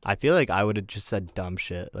 I feel like I would have just said dumb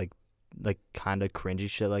shit, like kind of cringy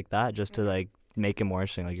shit like that, just to Mhm. like make it more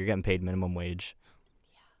interesting. Like, you're getting paid minimum wage.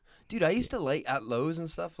 Dude, I used to like at Lowe's and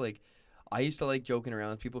stuff. Like, I used to like joking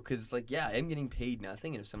around with people because it's like, yeah, I'm getting paid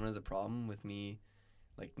nothing, and if someone has a problem with me,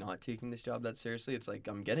 like not taking this job that seriously, it's like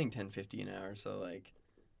I'm getting $10.50 an hour. So like,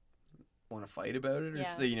 want to fight about it or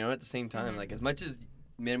Yeah. so, you know? At the same time, Mhm. like as much as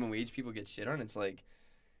minimum wage people get shit on, it's like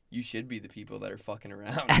you should be the people that are fucking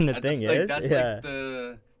around. And the At thing like, is, that's yeah. like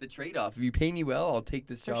the trade off. If you pay me well, I'll take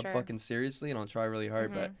this For job sure. fucking seriously and I'll try really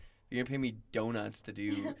hard. But Mhm. if you're gonna pay me donuts to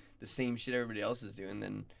do the same shit everybody else is doing,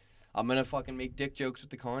 then I'm gonna fucking make dick jokes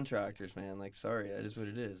with the contractors, man. Like, sorry, that is what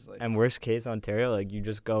it is. Like, And worst case, Ontario, like, you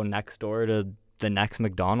just go next door to the next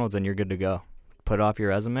McDonald's and you're good to go. Put it off your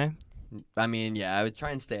resume. I mean, yeah, I would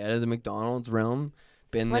try and stay out of the McDonald's realm.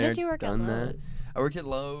 Been When there, did you work done at that. Lowe's? I worked at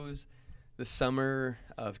Lowe's the summer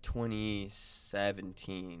of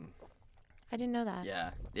 2017. I didn't know that.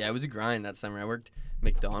 Yeah, it was a grind that summer. I worked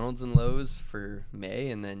McDonald's and Lowe's for May,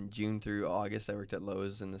 and then June through August, I worked at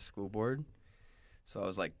Lowe's in the school board. So I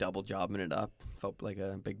was like double jobbing it up. Felt like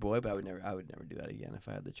a big boy, but I would never do that again if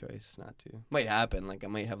I had the choice not to. Might happen. Like I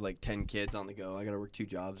might have like 10 kids on the go. I gotta work 2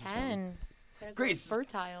 jobs. Or something. 10. There's Grace,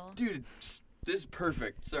 fertile. Dude, this is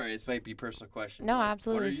perfect. Sorry, this might be a personal question. No, but, like,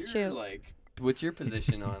 absolutely, What are it's your, true. like, what's your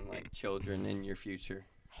position on like children in your future?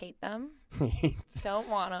 Hate them. Don't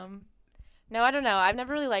want them. No, I don't know. I've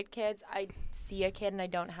never really liked kids. I see a kid and I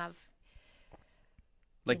don't have.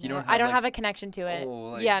 Like you know, don't. I don't like, have a connection to it. Oh,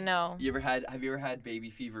 like, Yeah, no. Have you ever had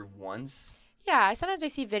baby fever once? Yeah, sometimes I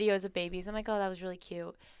see videos of babies. I'm like, oh, that was really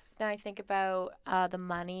cute. Then I think about the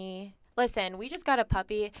money. Listen, we just got a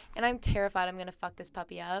puppy, and I'm terrified I'm gonna fuck this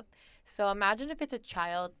puppy up. So imagine if it's a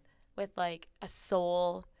child with like a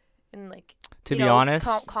soul and like To you be know,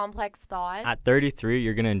 honest, complex thought. at 33,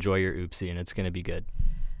 you're going to enjoy your oopsie and it's going to be good.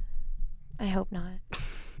 I hope not.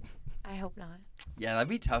 I hope not. Yeah, that'd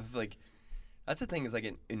be tough. Like, that's the thing is like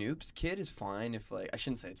an oops kid is fine if like I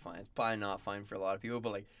shouldn't say it's fine. It's probably not fine for a lot of people,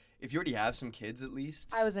 but like if you already have some kids at least.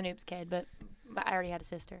 I was an oops kid, but I already had a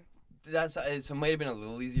sister. That's so it might have been a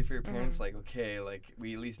little easier for your parents. Mhm. Like, okay, like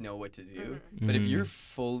we at least know what to do. But if you're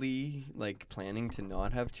fully like planning to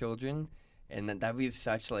not have children, And that'd be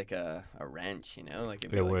such like a wrench, you know? Like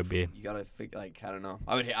It like, would be. You gotta like I don't know.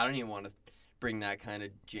 I don't even want to bring that kind of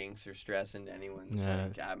jinx or stress into anyone's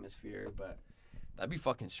like atmosphere, but that'd be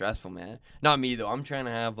fucking stressful, man. Not me though. I'm trying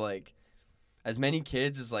to have like as many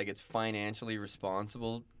kids as like it's financially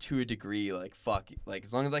responsible to a degree. Like fuck, like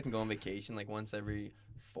as long as I can go on vacation like once every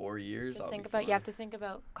 4 years. Just I'll think be about fine. you have to think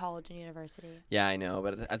about college and university. Yeah, I know,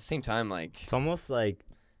 but at the same time, like It's almost like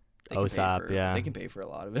they can pay OSAP, for, yeah. They can pay for a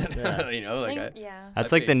lot of it. Yeah. You know, like Yeah.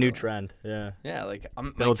 that's I like the paid new for it. trend. Yeah. Yeah, like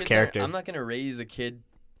my Builds kids character. I'm not gonna raise a kid.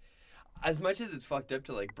 As much as it's fucked up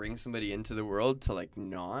to like bring somebody into the world to like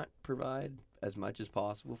not provide as much as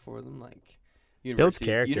possible for them, like Builds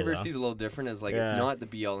character, University's a little different. As like it's Yeah. not the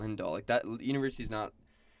be all end all. Like that university's not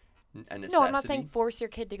a necessity. No, I'm not saying force your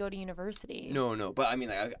kid to go to university. No, but I mean,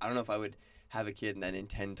 like, I don't know if I would have a kid and then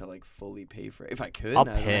intend to like fully pay for it. If I could, I'll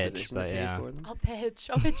and I was in a pitch, position but to pay yeah. for them. I'll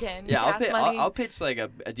pitch in. Yeah, gas money. I'll pitch like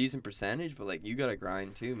a decent percentage, but like you gotta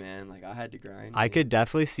grind too, man. Like I had to grind. I could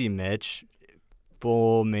definitely see Mitch,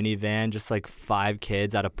 full minivan, just like 5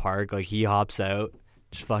 kids at a park. Like he hops out,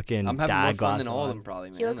 just fucking I'm having dad more fun glass than all of on. them, probably,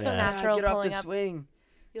 man. He looks so Like, natural Dad, get off pulling the up. swing.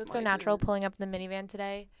 You look My so natural turn. pulling up in the minivan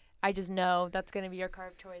today. I just know that's gonna be your car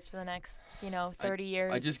of choice for the next, 30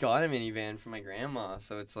 years. I just got a minivan from my grandma,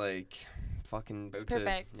 so it's like fucking about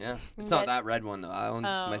Perfect. to. Yeah, You it's can not get- that red one though. I own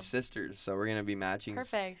just my Oh. sister's, so we're gonna be matching.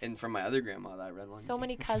 Perfect. And from my other grandma, that red one. So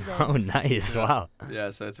many cousins. Oh, nice! Yeah. Wow. Yeah,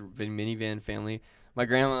 so it's a minivan family. My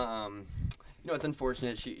grandma, it's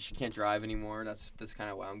unfortunate she can't drive anymore. That's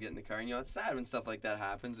kind of why I'm getting the car. And it's sad when stuff like that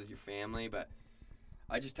happens with your family. But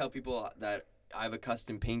I just tell people that I have a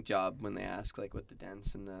custom paint job when they ask like what the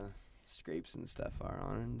dents and the scrapes and stuff are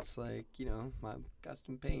on, and it's like my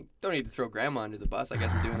custom paint. Don't need to throw grandma under the bus. I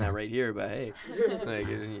guess we're doing that right here. But hey, like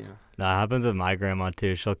That happens with my grandma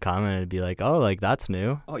too. She'll come and be like, "Oh, like that's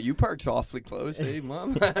new." Oh, you parked awfully close, hey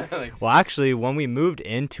mom. Like, Well, actually, when we moved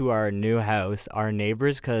into our new house, our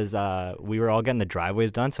neighbors, because we were all getting the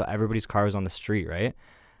driveways done, so everybody's car was on the street, right?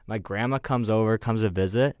 My grandma comes to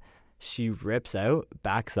visit. She rips out,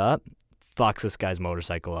 backs up, fucks this guy's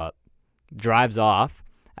motorcycle up, drives off,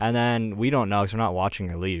 and then we don't know because we're not watching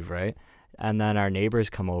her leave, right? And then our neighbors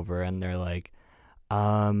come over and they're like,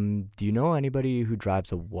 do you know anybody who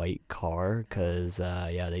drives a white car? Because,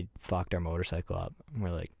 they fucked our motorcycle up. And we're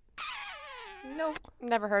like, Nope.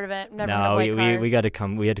 Never heard of it. Never heard no, of white car.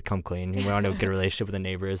 we had to come clean. We wanted a good relationship with the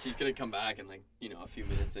neighbors. he's gonna come back in like a few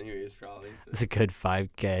minutes anyways, probably. So. It's a good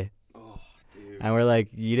 5K. Oh, dude. And we're like,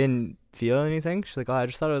 you didn't feel anything? She's like, oh, I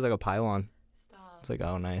just thought it was like a pylon. Stop. It's like,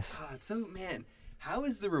 oh, nice. God, so man, how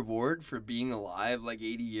is the reward for being alive like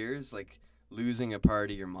 80 years like losing a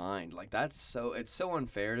part of your mind? Like it's so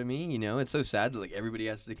unfair to me, It's so sad that like everybody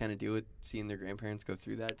has to kind of deal with seeing their grandparents go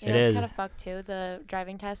through that too. It It's is. kind of fucked too. The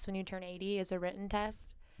driving test when you turn 80 is a written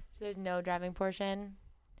test, so there's no driving portion.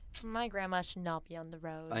 My grandma should not be on the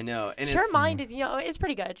road. I know. And Her it's mind is, it's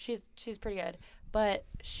pretty good. She's pretty good, but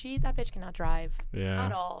that bitch cannot drive Yeah.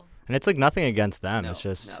 at all. And it's like nothing against them. No, It's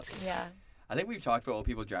just, nothing. Yeah. I think we've talked about old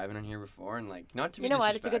people driving on here before, and like not to be You know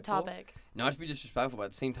what? It's a good disrespectful- topic. Not to be disrespectful, but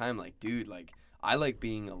at the same time, like, dude, like I like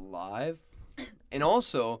being alive, and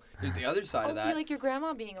also there's the other side of Also, that. you like your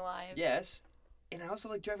grandma being alive. Yes. And I also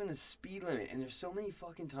like driving the speed limit. And there's so many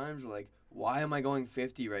fucking times where, like, why am I going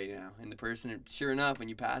 50 right now? And the person, sure enough, when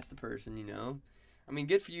you pass the person, I mean,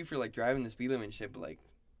 good for you for, like, driving the speed limit and shit, but, like,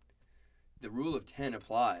 the rule of 10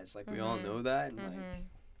 applies. Like, we all Mhm. know that. And, like, Mhm.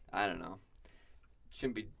 I don't know.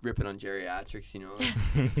 Shouldn't be ripping on geriatrics,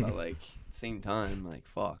 but, like, same time, like,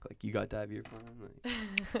 fuck. Like, you got to have your fun.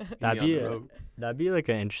 Like, that'd me on the road. that'd be like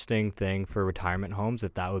an interesting thing for retirement homes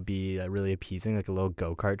if that would be really appeasing, like a little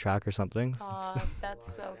go-kart track or something. Stop.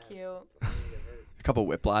 That's so cute. A couple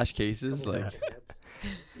whiplash cases, Couple like. trips.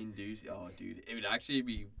 Induce. Oh, dude, it would actually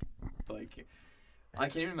be like I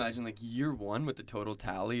can't even imagine like year one with the total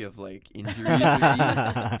tally of like injuries.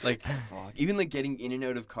 Like fuck, even like getting in and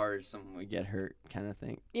out of cars, someone would get hurt, kind of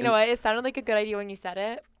thing. You know what? It sounded like a good idea when you said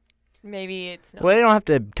it. Maybe it's not. Well, they don't have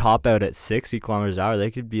to top out at 60 kilometers an hour. They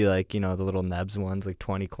could be like, the little Nebs ones, like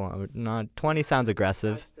 20 kilometers. Not 20 sounds That's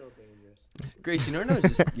aggressive. still dangerous. Grace, you know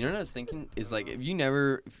what I was thinking is like if you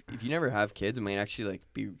never have kids, it might actually like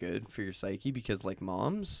be good for your psyche because like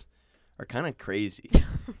moms are kind of crazy,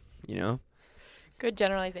 Good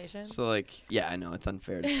generalization. So like yeah, I know it's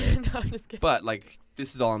unfair to say. No, I'm just kidding. But like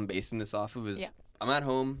this is all I'm basing this off of is Yeah. I'm at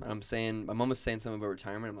home and I'm saying my mom was saying something about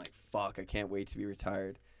retirement. I'm like, fuck, I can't wait to be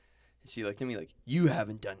retired. And she looked at me like, you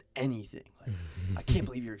haven't done anything. Like, I can't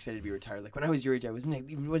believe you're excited to be retired. Like when I was your age, I wasn't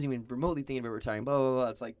even remotely thinking about retiring. Blah blah blah.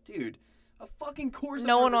 It's like, dude, of fucking course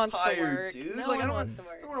No I'm one wants to retired, work. dude. No like one I wants to don't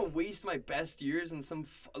work. want to waste my best years in some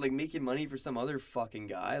like making money for some other fucking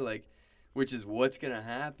guy. Like which is what's gonna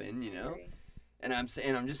happen, you know. And I'm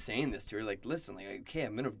just saying this to her, like, listen, like, okay,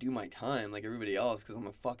 I'm gonna do my time like everybody else because I'm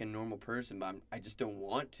a fucking normal person, but I just don't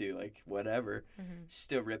want to, like, whatever. Mm-hmm. She's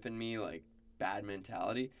still ripping me, like, bad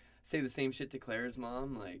mentality. Say the same shit to Claire's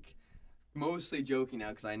mom, like, mostly joking now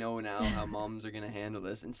because I know now how moms are gonna handle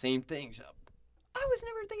this. And same thing. So, I was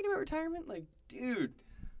never thinking about retirement. Like, dude,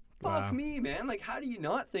 fuck me, man. Like, how do you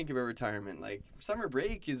not think about retirement? Like, summer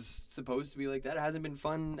break is supposed to be like that. It hasn't been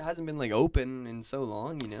fun. It hasn't been, like, open in so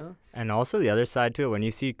long, you know? And also the other side to it, when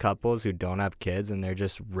you see couples who don't have kids and they're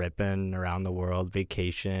just ripping around the world,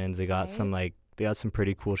 vacations, they got some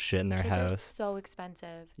pretty cool shit in their Kids house. are so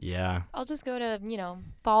expensive. Yeah. I'll just go to,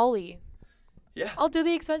 Bali. Yeah. I'll do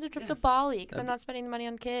the expensive trip to Bali because I'm not spending the money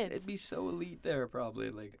on kids. It'd be so elite there, probably.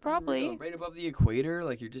 Like, Probably. right above the equator,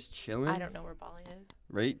 like, you're just chilling. I don't know where Bali is.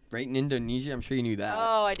 Right in Indonesia. I'm sure you knew that.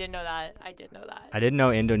 Oh, I didn't know that. I didn't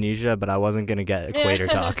know Indonesia, but I wasn't gonna get equator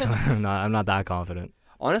talk. I'm not that confident.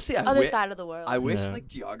 Honestly, Other side of the world. I wish, like,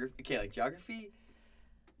 geography. Okay, like, geography,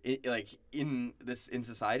 in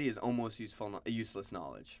society is almost useless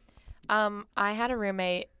knowledge. I had a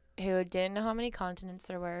roommate who didn't know how many continents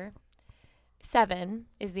there were. 7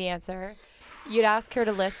 is the answer. You'd ask her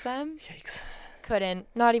to list them. Yikes. Couldn't.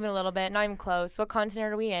 Not even a little bit. Not even close. What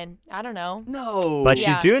continent are we in? I don't know. No. But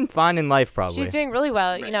Yeah. she's doing fine in life, probably. She's doing really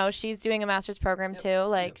well. Right. You know, she's doing a master's program too.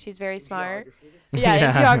 Like, she's very smart. Geography. Yeah, in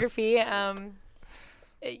Yeah.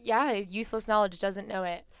 geography. Useless knowledge, doesn't know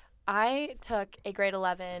it. I took a grade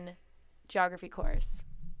 11 geography course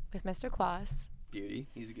with Mr. Klaus. Beauty.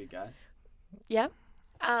 He's a good guy. Yep.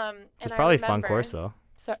 It's and probably I a fun remember, course, though.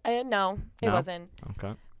 So no, it No? wasn't.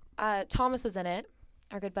 Okay. Thomas was in it,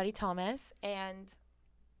 our good buddy Thomas, and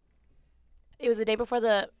it was the day before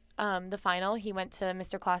the final. He went to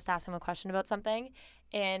Mr. Klaus to ask him a question about something,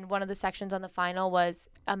 and one of the sections on the final was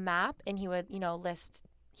a map, and he would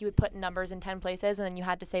he would put numbers in 10 places, and then you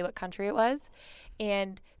had to say what country it was.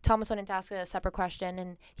 And Thomas went in to ask a separate question,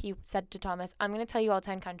 and he said to Thomas, I'm going to tell you all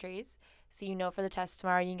 10 countries, so you know for the test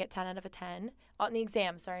tomorrow you can get 10 out of a 10. On the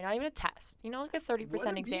exam, sorry, not even a test. Like a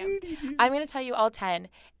 30% exam. I'm going to tell you all 10.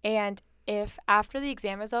 And if after the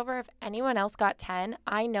exam is over, if anyone else got 10,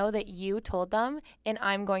 I know that you told them, and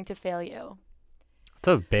I'm going to fail you. It's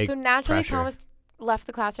a big So naturally, pressure. Thomas left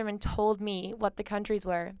the classroom and told me what the countries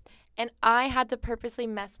were. And I had to purposely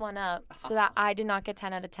mess one up so that I did not get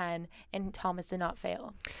 10 out of 10 and Thomas did not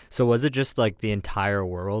fail. So was it just like the entire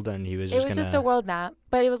world and he was just It was just a world map,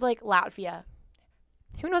 but it was like Latvia.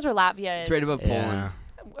 Who knows where Latvia is? It's right above Poland. Yeah.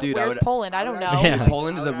 Dude, Where's Poland? I don't know. Yeah.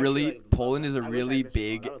 Poland is I a would actually, really like, Poland is a I wish I really missed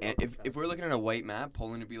big. one. I would love If we're looking at a white map,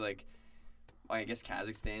 Poland would be like, I guess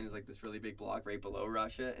Kazakhstan is like this really big block right below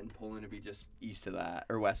Russia, and Poland would be just east of that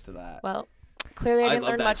or west of that. Well, clearly I didn't love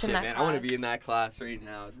learn that much shit, in that man. class. I want to be in that class right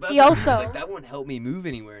now. But He that's what I'm also- like, that won't help me move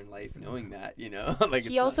anywhere in life, knowing that, like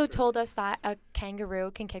He also told us that a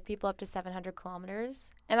kangaroo can kick people up to 700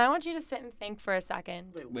 kilometers. And I want you to sit and think for a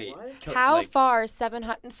second. Wait, what? How far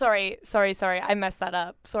 700... Sorry. I messed that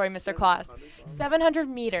up. Sorry, Mr. Klaus. 700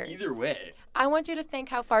 meters. Either way, I want you to think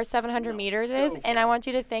how far 700 meters so is, and I far. want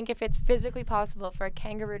you to think if it's physically possible for a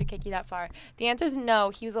kangaroo to kick you that far. The answer is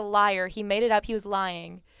no. He was a liar. He made it up. He was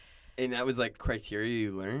lying. and that was like criteria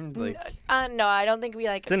you learned, like. No, I don't think we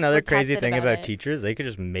like. It's another were crazy tested thing about it. teachers. They could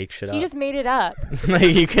just make shit He up. just made it up.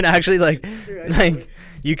 Like you can actually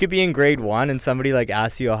you could be in grade 1 and somebody like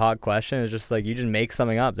asks you a hot question. It's just like you just make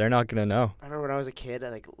something up. They're not gonna know. I remember when I was a kid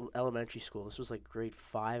at like elementary school. This was like grade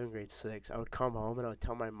 5 and grade 6. I would come home and I would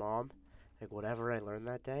tell my mom like whatever I learned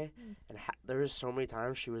that day, and there was so many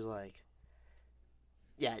times she was like,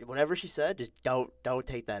 "Yeah, whatever she said, just don't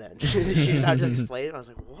take that in." She just had to explain it. And I was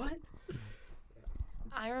like, "What?"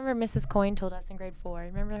 I remember Mrs. Coyne told us in grade 4.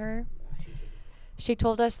 Remember her? She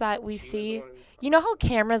told us that we She was see. the one- You know how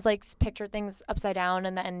cameras like picture things upside down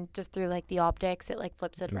and then just through like the optics it like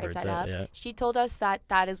flips it right Inverts side it, up. yeah. She told us that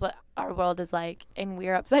that is what our world is like and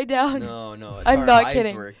we're upside down. No, it's I'm how not our eyes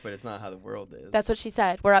kidding. work, but it's not how the world is. That's what she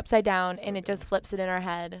said. We're upside down and it just flips it in our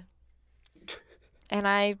head. And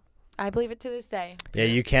I believe it to this day. Yeah,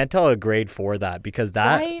 you can't tell a grade 4 that because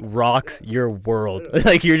that Right? rocks your world.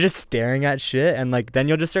 Like you're just staring at shit and like then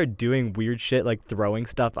you'll just start doing weird shit like throwing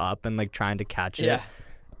stuff up and like trying to catch it. Yeah.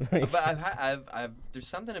 But I've there's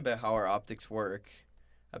something about how our optics work,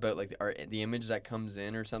 about like the image that comes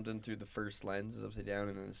in or something through the first lens is upside down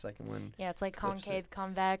and then the second one. Yeah, it's like Flips it. concave,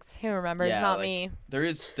 convex. Who remembers? Yeah, Not like, me. There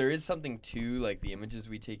is something to like the images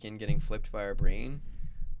we take in getting flipped by our brain,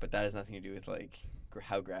 but that has nothing to do with like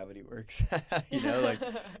how gravity works. Like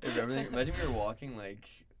if everything. Imagine we were walking like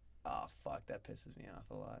Oh fuck, that pisses me off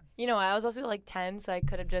a lot. You know, I was also like 10, so I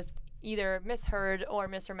could have just either misheard or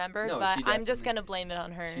misremembered. No, but she I'm just definitely- gonna blame it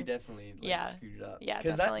on her. She definitely Yeah. screwed it up. Yeah,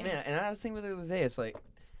 Because definitely. that man, and I was thinking about it the other day. It's like,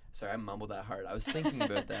 sorry, I mumbled that hard. I was thinking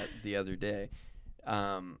about that the other day.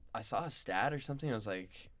 I saw a stat or something. I was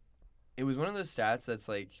like, it was one of those stats that's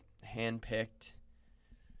like handpicked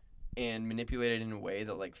and manipulated in a way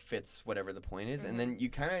that like fits whatever the point is. And then you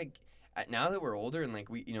kind of, now that we're older and like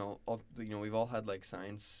we, we've all had like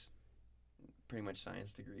pretty much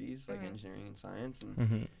science degrees, like engineering and science,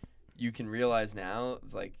 and you can realize now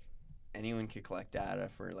it's like anyone could collect data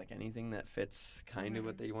for like anything that fits kind of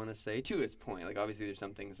what they want to say to its point. Like obviously there's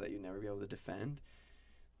some things that you'd never be able to defend,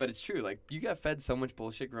 but it's true. Like you got fed so much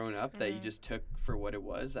bullshit growing up that you just took for what it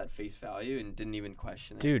was at face value and didn't even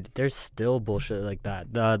question it. Dude, there's still bullshit like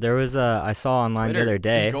that. There was I saw online Twitter, the other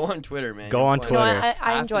day. just go on Twitter, man. Go You'll on find You know Twitter. what?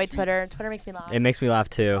 I half enjoy the tweets. Twitter. Twitter makes me laugh. It makes me laugh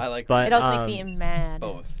too. I like but It also makes me mad.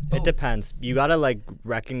 both. It depends. You gotta like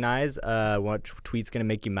recognize what tweet's gonna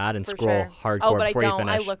make you mad and For scroll sure. hardcore Oh, but I before you don't.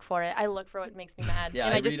 I finish. look for it. I look for what makes me mad. Yeah,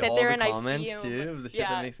 and I just read sit all there the and I comments fume. too of the shit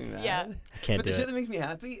Yeah, that makes me mad. yeah. Can't But do the shit it. that makes me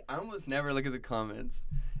happy, I almost never look at the comments.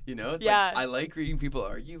 You know, it's Yeah. like I like reading people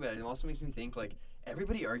argue, but it also makes me think like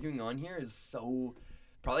everybody arguing on here is so.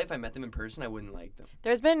 Probably if I met them in person, I wouldn't like them.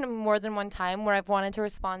 There's been more than one time where I've wanted to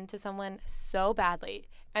respond to someone so badly,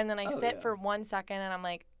 and then I sit yeah. for 1 second and I'm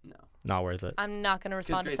like, No. Not worth it. I'm not gonna 'Cause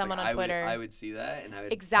respond to Grace, someone like, on Twitter. I would see that and I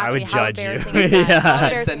would. Exactly. I would How judge you. embarrassing is that? Yeah. How I'd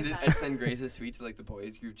embarrassing send is it. that? I'd send Grace's tweet to like the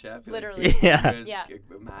boys group chat. be like, Literally. Yeah. guys, Yeah.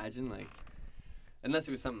 Imagine like, unless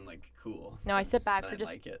it was something like cool. No, I sit back then for I'd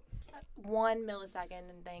just like it. 1 millisecond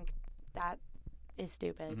and think that is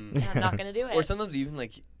stupid, Mhm. and I'm not gonna do it. Or sometimes even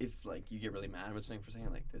like if like you get really mad about something for a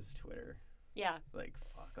second, like this is Twitter. Yeah. Like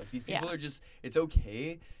fuck. Like these people Yeah. are just. It's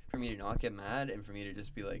okay for me to not get mad and for me to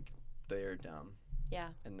just be like they're dumb. Yeah.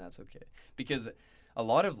 And that's okay because a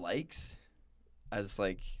lot of likes, as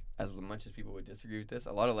much as people would disagree with this,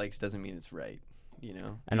 a lot of likes doesn't mean it's right. You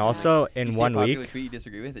know. And Yeah. also You in see one a popular week, tweet you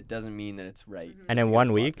disagree with, it doesn't mean that it's right. Mhm. and just in because one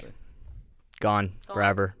it's week, popular. gone Gone.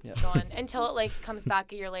 forever. Yeah. Gone until it like comes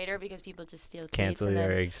back a year later because people just steal tweets Cancel and it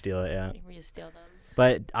then or steal it. Yeah. we just steal them.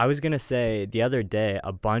 But I was gonna say the other day,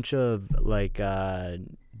 a bunch of like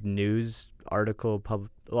news article a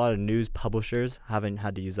lot of news publishers, haven't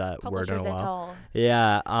had to use that word in a Publishers while. et al.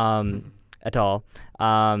 Yeah, at all.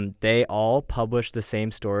 They all published the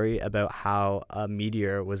same story about how a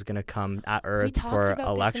meteor was gonna come at We Earth talked for about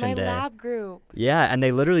election this in my day. lab group. Yeah, and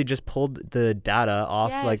they literally just pulled the data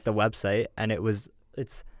off like the Yes. website, and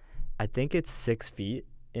I think it's 6 feet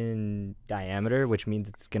in diameter, which means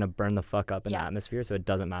it's gonna burn the fuck up in the Yeah. atmosphere, so it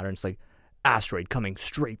doesn't matter. And it's like asteroid coming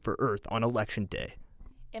straight for Earth on election day.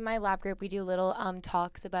 In my lab group, we do little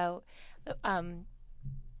talks about.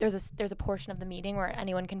 There's a portion of the meeting where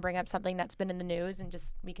anyone can bring up something that's been in the news and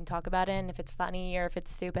just we can talk about it and if it's funny or if it's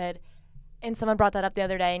stupid. And someone brought that up the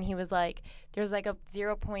other day and he was like, "There's like a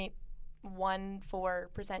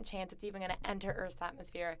 0.14% chance it's even going to enter Earth's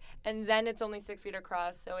atmosphere, and then it's only 6 feet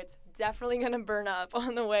across, so it's definitely going to burn up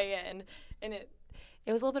on the way in." And it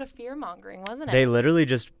was a little bit of fear mongering, wasn't it? They literally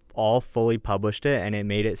just all fully published it, and it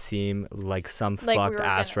made it seem like some like fucked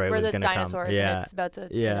asteroid we're was the gonna come. dinosaurs Yeah, and it's about to.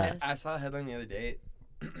 Yeah. hit us. I saw a headline the other day,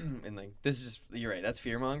 and like this is just you're right. That's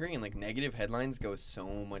fear mongering, and like negative headlines go so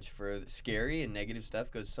much further. Scary and negative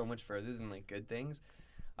stuff goes so much further than like good things.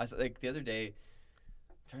 I saw like the other day.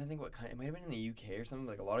 I'm trying to think what kind. It might have been in the UK or something.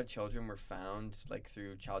 Like a lot of children were found like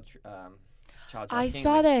through child trafficking. I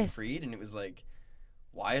saw like, this. freed, and it was like,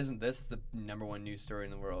 why isn't this the #1 news story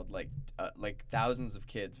in the world? Like thousands of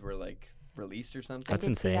kids were like released or something. I That's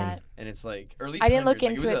did see insane. that. And it's like, or at least I didn't look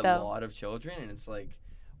hundreds, into like, it, was though. a lot of children, and it's like,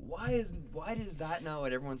 why is that not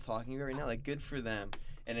what everyone's talking about right now? Like, good for them.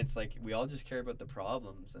 And it's like we all just care about the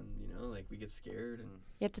problems, and you know, like we get scared and.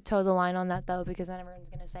 You have to toe the line on that though, because then everyone's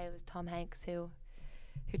gonna say it was Tom Hanks who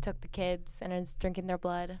took the kids and is drinking their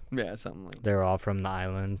blood. Yeah, something like They're all from the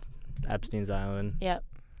island, Epstein's island. Yep.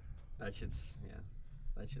 that. Shit's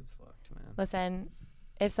fucked, man. Listen,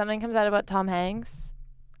 if something comes out about Tom Hanks,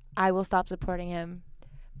 I will stop supporting him.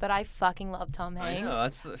 But I fucking love Tom I Hanks. know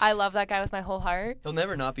that's. I love that guy with my whole heart. He'll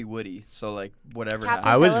never not be Woody. So like whatever. Captain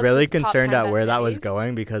I happens. was Phillips really is top concerned 10 at where best that was movies.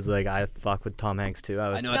 going because like I fuck with Tom Hanks too.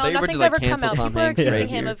 I I know. I No, thought you were about to nothing's like ever come cancel out. Tom People are Hanks accusing right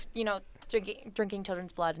him here. of drinking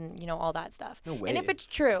children's blood and all that stuff. No way. And if it's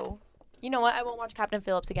true, you know what? I won't watch Captain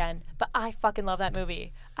Phillips again. But I fucking love that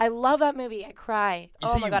movie. I love that movie. I cry. You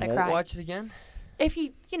Oh say my you god, I won't cry. watch it again? If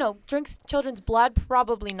he, drinks children's blood,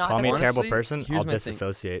 probably not. Call me a That's- terrible Honestly, person. here's I'll my thing.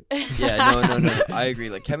 disassociate. Yeah, no. I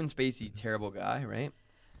agree. Like Kevin Spacey, terrible guy, right?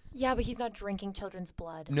 Yeah, but he's not drinking children's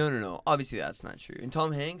blood. No. Obviously, that's not true. And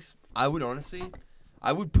Tom Hanks, I would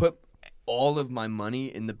put all of my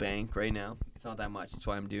money in the bank right now. It's not that much. That's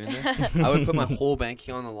why I'm doing this. I would put my whole bank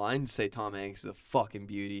account on the line and say Tom Hanks is a fucking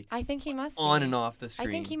beauty. I think he must be. On and off the screen.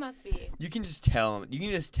 I think he must be. You can just tell. You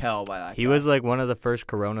can just tell by that. He guy. was like one of the first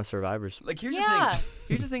Corona survivors. Like here's Yeah. the thing.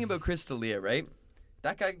 Here's the thing about Chris D'Elia, right?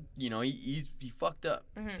 That guy, you know, he fucked up,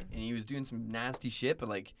 Mm-hmm. and he was doing some nasty shit. But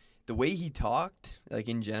like the way he talked, like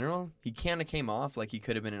in general, he kind of came off like he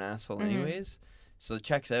could have been an asshole anyways. So it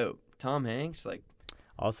checks out. Tom Hanks, like.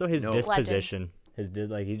 Also, his No. disposition,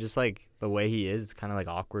 he just like the way he is, kind of like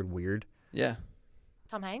awkward, weird. Yeah.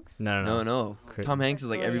 Tom Hanks? No. Chris- Tom Hanks is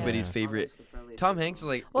like Chris D'Elia. everybody's favorite. Tom Hanks is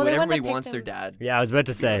like Well, what they wouldn't everybody have wants picked their him. dad. Yeah, I was about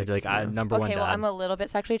to say, like, Yeah. number one Okay, dad. well, I'm a little bit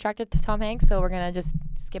sexually attracted to Tom Hanks, so we're going to just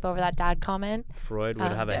skip over that dad comment. Freud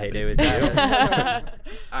would have a Yeah, heyday but with if-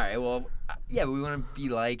 you. All right, well, yeah, but we want to be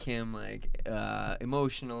like him, like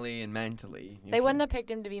emotionally and mentally. They wouldn't have picked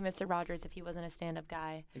him to be Mr. Rogers if he wasn't a stand-up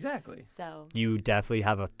guy. Exactly. So You definitely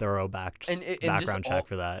have a thorough And just background check all-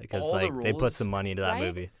 for that because all the like they put roles- some money into that Right?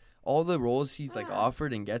 movie. All the roles he's like Yeah.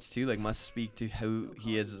 offered and gets to like must speak to who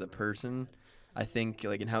he is as a person. I think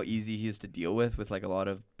like and how easy he is to deal with like a lot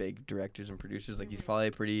of big directors and producers. Like he's Mhm.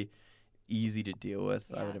 probably pretty easy to deal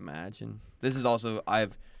with. I would Yeah. imagine. This is also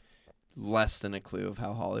I've less than a clue of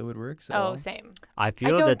how Hollywood works. At oh, all. same. I feel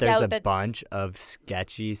don't that there's doubt a that- bunch of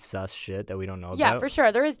sketchy sus shit that we don't know Yeah, about. for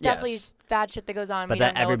sure. There is definitely Yes. bad shit that goes on. But we that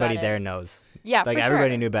don't know everybody about there it. knows. Yeah, Like for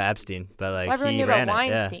everybody sure. knew about Epstein, but like Well, everyone he knew ran about it.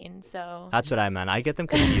 Yeah. Weinstein, so. That's what I meant. I get them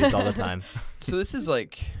confused all the time. So this is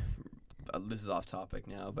like, this is off topic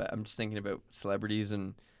now, but I'm just thinking about celebrities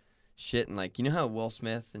and shit, and like you know how Will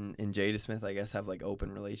Smith and Jada Smith, I guess, have like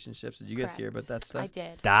open relationships. Did you guys hear about Correct. that stuff? I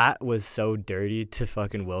did. That was so dirty to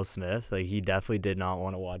fucking Will Smith. Like he definitely did not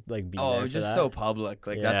want to watch like be Oh, there it was for just that. so public.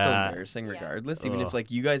 Like that's so Yeah. embarrassing. Yeah. Regardless, even if Ugh. like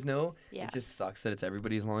you guys know, Yeah. it just sucks that it's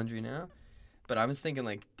everybody's laundry now. But I was thinking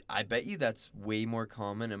like, I bet you that's way more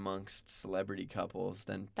common amongst celebrity couples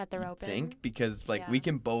than That they're you'd open. think, because like we Yeah.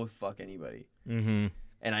 can both fuck anybody, Mm-hmm.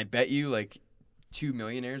 and I bet you like. 2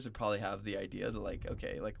 millionaires would probably have the idea that like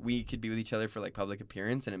okay like we could be with each other for like public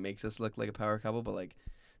appearance and it makes us look like a power couple, but like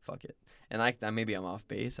fuck it. And like that maybe I'm off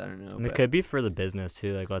base, I don't know, And it but could be for the business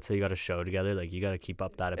too. Like let's say you got a show together, like you got to keep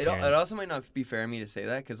up that it appearance. also might not be fair of me to say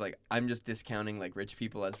that because like I'm just discounting like rich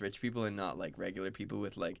people as rich people and not like regular people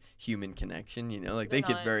with like human connection, you know, like they They're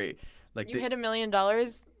could not. very like You they, hit $1 million,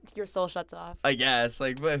 your soul shuts off. I guess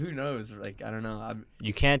like but who knows, like I don't know. I'm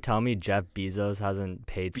You can't tell me Jeff Bezos hasn't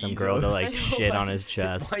paid some girl to Bezos? like I know, shit on what? his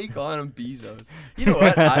chest. why are you calling him Bezos? You know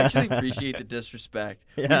what, I actually appreciate the disrespect.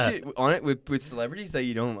 Yeah. We should, on it with celebrities that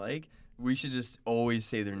you don't like, we should just always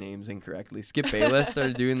say their names incorrectly. Skip Bayless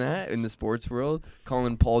started doing that in the sports world,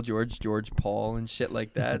 calling Paul George Paul and shit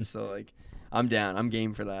like that. So like, I'm down. I'm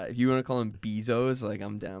game for that. If you want to call him Bezos, like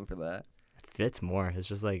I'm down for that. Fits more. It's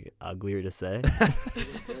just like uglier to say.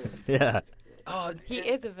 Yeah. Oh, He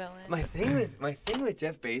is a villain. my thing with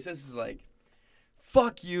Jeff Bezos is like,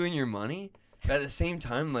 fuck you and your money. But at the same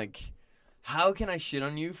time, like, how can I shit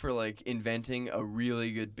on you for like inventing a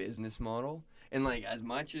really good business model? And like, as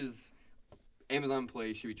much as Amazon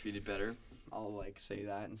employees should be treated better, I'll like say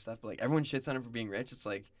that and stuff. But like, everyone shits on him for being rich. It's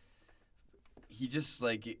like he just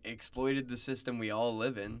like exploited the system we all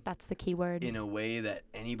live in That's the key word. in a way that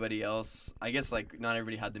anybody else. I guess like not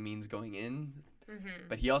everybody had the means going in, Mm-hmm.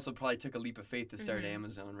 but he also probably took a leap of faith to start Mhm.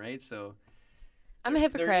 Amazon, right? So. I'm a There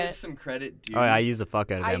hypocrite. is some credit due. Oh, yeah, I use the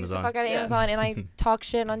fuck out of I use the Amazon. fuck out of Yeah. Amazon, and I talk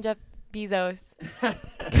shit on Jeff Bezos.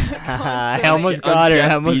 I almost got her.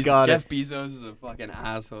 I almost got Jeff it. Bezos is a fucking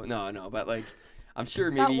asshole. No, but like, I'm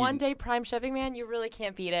sure That maybe. one day Prime shipping, man, you really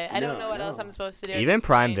can't beat it. I don't No, know what else no. I'm supposed to do. at Even this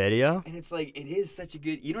Prime point. Video. And it's like it is such a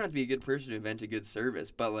good. You don't have to be a good person to invent a good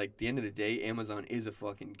service, but like at the end of the day, Amazon is a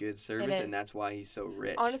fucking good service, is. and that's why he's so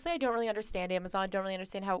rich. Honestly, I don't really understand Amazon. Don't really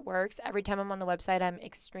understand how it works. Every time I'm on the website, I'm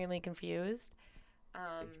extremely confused.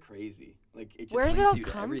 It's crazy. Like it just Where does it links all you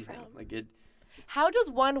to come everything. from? Like it. How does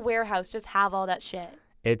one warehouse just have all that shit?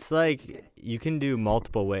 It's like you can do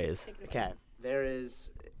multiple ways. Okay, there is.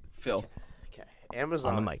 Phil, Okay,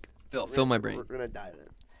 Amazon. On the mic. fill my brain. We're gonna dive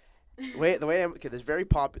in. Okay, there's very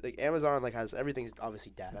popular. Like Amazon, like has everything's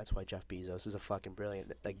obviously data. That's why Jeff Bezos is a fucking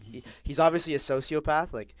brilliant. Like he's obviously a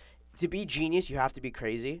sociopath. Like to be genius, you have to be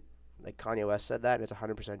crazy. Like Kanye West said that, and it's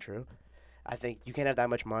 100% true. I think you can't have that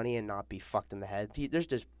much money and not be fucked in the head. There's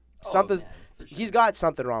just something. Oh, yeah, for sure. He's got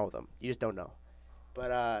something wrong with him. You just don't know.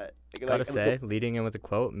 But Gotta say, leading in with a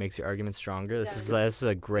quote makes your argument stronger. This is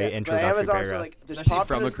a great yeah, introductory but Amazon, paragraph. so like there's Especially from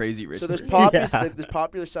popular- a crazy rich. So there's person. popular, Yeah. like, there's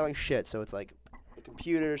popular selling shit. So it's like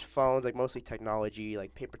computers, phones, like mostly technology,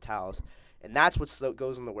 like paper towels, and that's what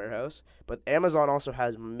goes in the warehouse. But Amazon also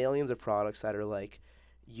has millions of products that are like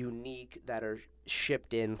unique, that are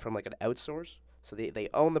shipped in from like an outsource. So they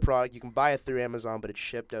own the product. You can buy it through Amazon, but it's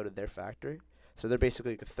shipped out of their factory. So they're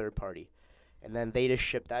basically like a third party. And then they just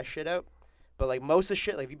ship that shit out. But like most of the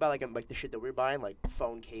shit, like if you buy like the shit that we're buying, like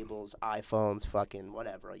phone cables, iPhones, fucking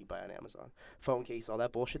whatever you buy on Amazon, phone case, all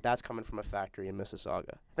that bullshit, that's coming from a factory in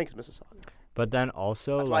Mississauga. I think it's Mississauga. But then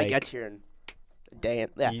also That's why it like gets here in a day.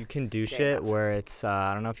 you can do day and a shit half. where it's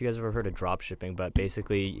I don't know if you guys ever heard of drop shipping, but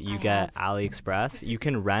basically you get AliExpress. You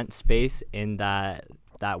can rent space in that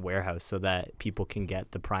warehouse so that people can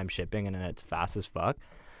get the prime shipping, and then it's fast as fuck.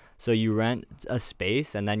 So you rent a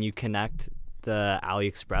space and then you connect the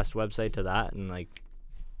AliExpress website to that, and like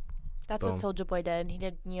That's boom. what Soulja Boy did. He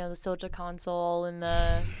did, the Soulja console and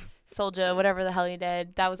the Soulja whatever the hell he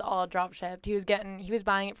did. That was all drop shipped. He was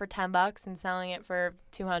buying it for $10 and selling it for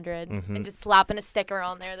 200 and just slapping a sticker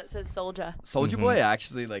on there that says Soulja. Soulja Boy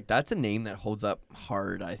actually, like, that's a name that holds up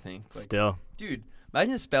hard, I think. Like, Still. dude,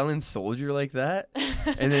 imagine spelling soldier like that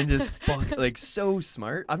and then just fuck, like, so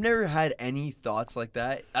smart. I've never had any thoughts like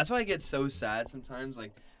that. That's why I get so sad sometimes.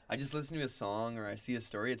 Like, I just listen to a song or I see a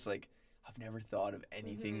story. It's like, I've never thought of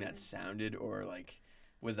anything that sounded or, like,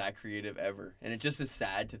 was that creative ever. And it just is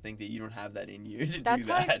sad to think that you don't have that in you to That's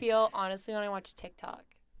do how that. I feel, honestly, when I watch TikTok.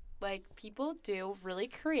 Like, people do really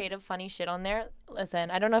creative, funny shit on there.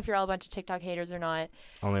 Listen, I don't know if you're all a bunch of TikTok haters or not.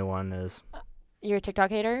 Only one is. You're a TikTok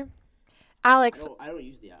hater? Alex, I don't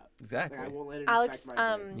use the app. Exactly. Like, I won't let it Alex affect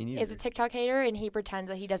my brain. Me neither. is a TikTok hater, and he pretends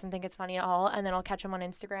that he doesn't think it's funny at all. And then I'll catch him on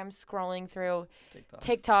Instagram scrolling through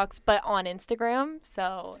TikToks, but on Instagram.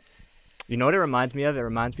 So You know what it reminds me of? It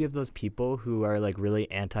reminds me of those people who are like really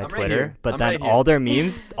anti-Twitter, here. but I'm then right here.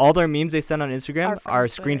 all their memes they send on Instagram from are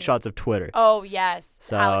Twitter. screenshots of Twitter. Oh, yes.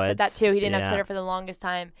 So Alex said that it's- too. He didn't have yeah. Twitter for the longest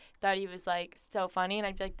time. Thought he was like so funny, and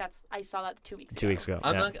I'd be like, I saw that 2 weeks ago. 2 weeks ago.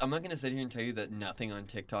 I'm yeah. not gonna sit here and tell you that nothing on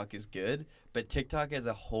TikTok is good, but TikTok as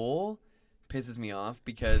a whole pisses me off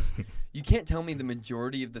because you can't tell me the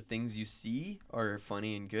majority of the things you see are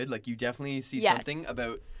funny and good. Like, you definitely see Yes. something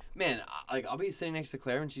about, man, like, I'll be sitting next to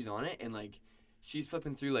Claire when she's on it, and like she's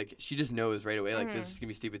flipping through, like, she just knows right away, like, this is gonna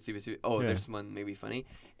be stupid. Oh, Yeah. there's one maybe funny,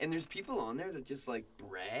 and there's people on there that just like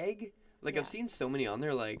brag. Like, Yeah. I've seen so many on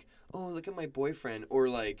there, like, oh, look at my boyfriend, or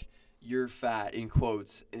like, you're fat in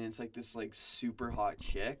quotes, and it's like this like super hot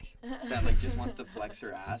chick that like just wants to flex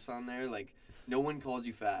her ass on there. Like, no one calls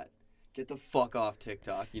you fat. Get the fuck off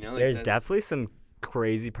TikTok. You know, like, There's that- definitely some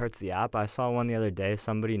crazy parts of the app. I saw one the other day.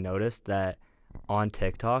 Somebody noticed that on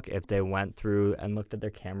TikTok, if they went through and looked at their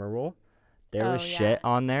camera roll, there Oh, was yeah. shit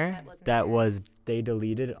on there That wasn't that there. was they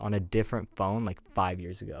deleted on a different phone like 5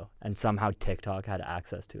 years ago, and somehow TikTok had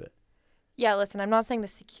access to it. Yeah, listen, I'm not saying the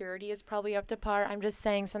security is probably up to par. I'm just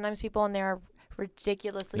saying sometimes people on there are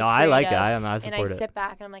ridiculously No, I like it. creative, I and I support it. sit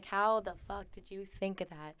back and I'm like, how the fuck did you think of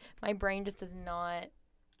that? My brain just does not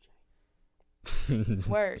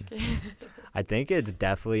work. I think it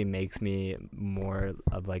definitely makes me more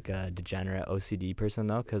of like a degenerate OCD person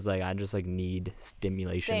though, because like I just like need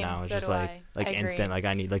stimulation Same, now. It's so just do like I. like I agree. instant. Like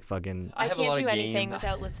I need like fucking. I have a can't lot do of anything game.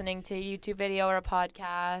 without listening to a YouTube video or a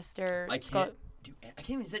podcast or I scroll. can't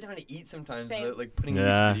even sit down to eat sometimes Same. without like putting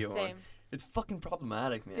Yeah. a YouTube video on. Same. It's fucking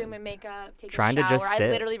problematic, man. Doing my makeup, taking Trying a to shower. just I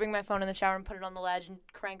sit. literally bring my phone in the shower and put it on the ledge and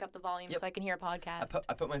crank up the volume Yep. so I can hear a podcast.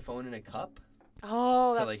 I put my phone in a cup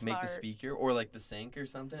Oh, to that's like smart. make the speaker or like the sink or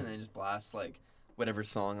something, and then just blast like whatever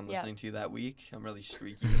song I'm Yeah. listening to that week. I'm really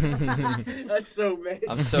streaky. That's so mad.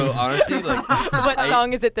 I'm so honestly like. What I-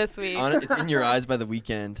 song is it this week? It's In Your Eyes by The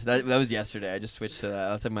Weeknd. That was yesterday. I just switched to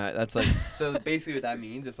that. That's like so basically what that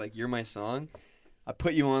means. If like you're my song, I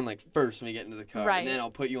put you on like first when we get into the car, Right. and then I'll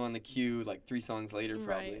put you on the queue like 3 songs later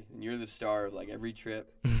probably, Right. and you're the star of like every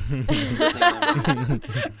trip.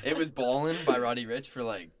 It was Ballin' by Roddy Ricch for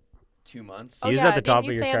like 2 months. He was at the top didn't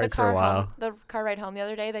of you your say on the charts for a car while. home- the car ride home the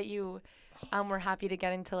other day that you were happy to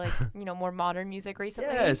get into like more modern music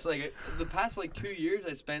recently. Yes, like the past like 2 years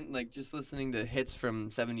I spent like just listening to hits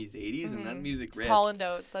from 70s, 80s, and that music Just rips. Hall and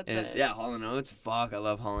Oates. That's And it. yeah, Hall and Oates. Fuck, I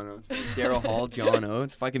love Hall and Oates. Daryl Hall, John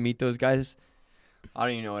Oates. If I could meet those guys, I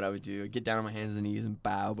don't even know what I would do. I'd get down on my hands and knees and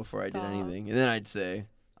bow before I did Stop. anything. And then I'd say,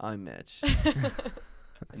 I'm Mitch.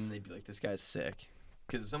 And they'd be like, this guy's sick.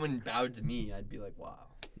 Because if someone bowed to me, I'd be like, wow.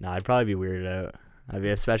 Nah, I'd probably be weirded out. I'd be,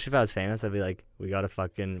 especially if I was famous, I'd be like, we got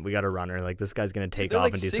a runner. Like this guy's gonna take They're off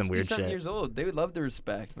like and do some weird 60-something shit. years old. They would love the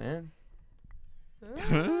respect, man.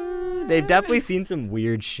 They've definitely seen some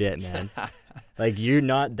weird shit, man. Like you're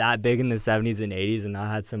not that big in the 70s and 80s, and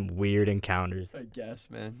I had some weird encounters. I guess,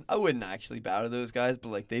 man. I wouldn't actually bow to those guys, but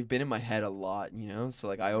like they've been in my head a lot, you know? So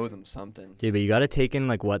like I owe them something. Yeah, but you gotta take in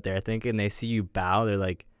like what they're thinking. They see you bow, they're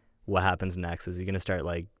like, what happens next? Is he gonna start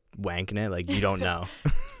like wanking it? Like you don't know.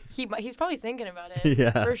 He's probably thinking about it.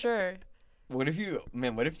 Yeah. For sure. What if you,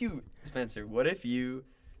 Spencer? What if you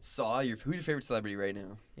saw who's your favorite celebrity right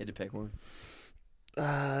now? You had to pick one.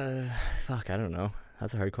 Fuck, I don't know.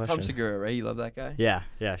 That's a hard question. Tom Segura, right? You love that guy. Yeah,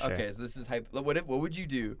 sure. Okay, so this is hype. What would you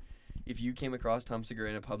do if you came across Tom Segura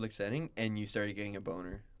in a public setting and you started getting a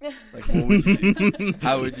boner? Like, what would you do?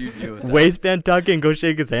 How would you deal with that? Waistband tuck and go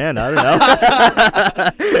shake his hand. I don't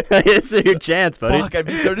know. It's your chance, buddy. Fuck, I'd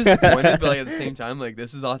be so disappointed, but like at the same time, like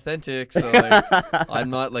this is authentic, so like I'm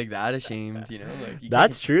not like that ashamed, you know. Like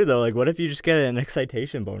That's true though. Like, what if you just get an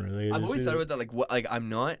excitation boner? Like, I've always thought about that. Like, what? Like, I'm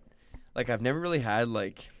not. Like, I've never really had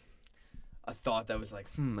like a thought that was like,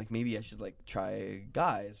 like maybe I should like try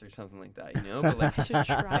guys or something like that, you know? But like, I should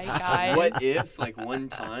try guys. what if like one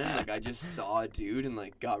time like I just saw a dude and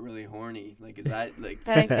like got really horny? Like, is that like?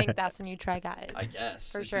 Then I think that's when you try guys. I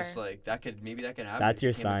guess For it's sure. just like that could happen. That's if you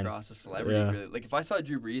your came sign. Across a celebrity, Yeah. really. Like if I saw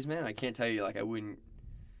Drew Brees, man, I can't tell you like I wouldn't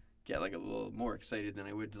get like a little more excited than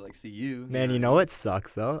I would to like see you. Man, you know what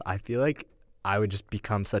sucks though? I feel like I would just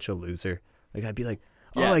become such a loser. Like, I'd be like,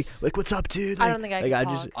 oh, Yes. like what's up, dude? I Like, don't think I like, could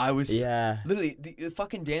I just, talk. I was yeah. literally the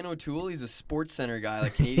fucking Dan O'Toole. He's a Sports Center guy,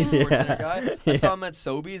 like Canadian Sports Center guy. I saw him at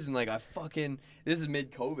Sobeys and like this is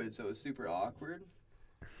mid-COVID, so it was super awkward.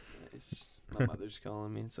 Nice. My mother's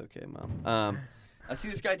calling me. It's okay, Mom. I see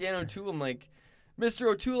this guy Dan O'Toole. I'm like,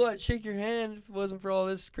 Mr. O'Toole, I'd shake your hand if it wasn't for all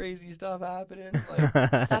this crazy stuff happening. Like,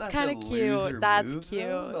 That's kind of cute. That's cute.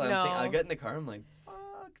 No. I get in the car. I'm like,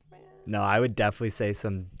 fuck, man. No, I would definitely say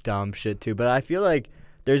some dumb shit too. But I feel like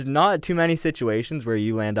there's not too many situations where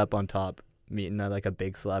you land up on top meeting like a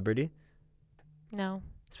big celebrity, No.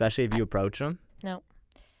 especially if you approach them. No.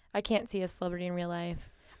 I can't see a celebrity in real life.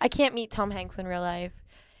 I can't meet Tom Hanks in real life.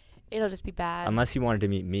 It'll just be bad. Unless you wanted to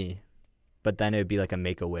meet me. But then it would be like a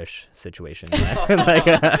Make-A-Wish situation. Like,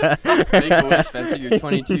 Make-A-Wish, Spencer. You're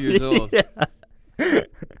 22 years old. Yeah.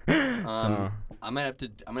 I might have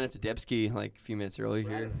to dip-ski like a few minutes early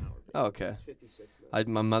here. Oh, okay.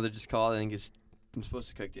 My mother just called. I think I'm supposed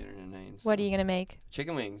to cook dinner tonight. What are you going to make?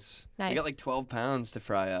 Chicken wings. Nice. I got like 12 pounds to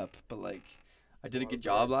fry up, but like I did a good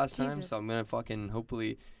job last time, Jesus. so I'm gonna fucking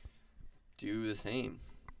hopefully do the same.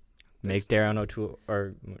 Make Darren O'Toole,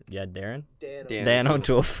 or yeah, Darren? Dan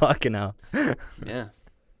O'Toole, fucking hell. Yeah,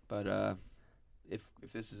 but if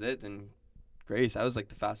this is it, then Grace, that was like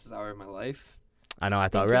the fastest hour of my life. I know, I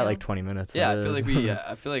thought Thank we were at you. like 20 minutes. Yeah, I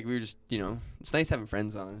feel like we were just, you know, it's nice having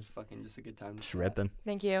friends on. It's fucking just a good time. to just chat. ripping.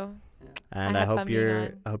 Thank you. And I I had hope fun being you're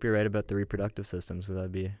on. right about the reproductive system, so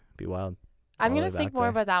that'd be wild. I'm All the going to way think back more there.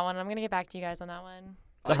 about that one. I'm going to get back to you guys on that one.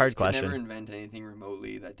 It's a hard I question. never invent anything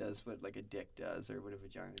remotely that does what like a dick does or what a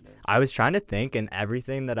vagina does. I was trying to think, and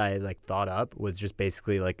everything that I like thought up was just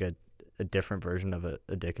basically like a different version of a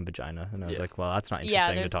dick and vagina, and I was Yeah. like, well, that's not Yeah,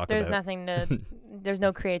 interesting to talk there's about. nothing to, there's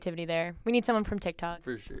no creativity there. We need someone from TikTok.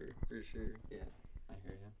 For sure. Yeah, I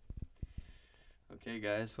hear you. Okay,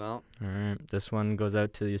 guys. Well, All right, this one goes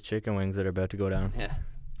out to these chicken wings that are about to go down. yeah,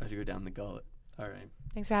 about to go down the gullet. All right.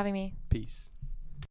 Thanks for having me. Peace.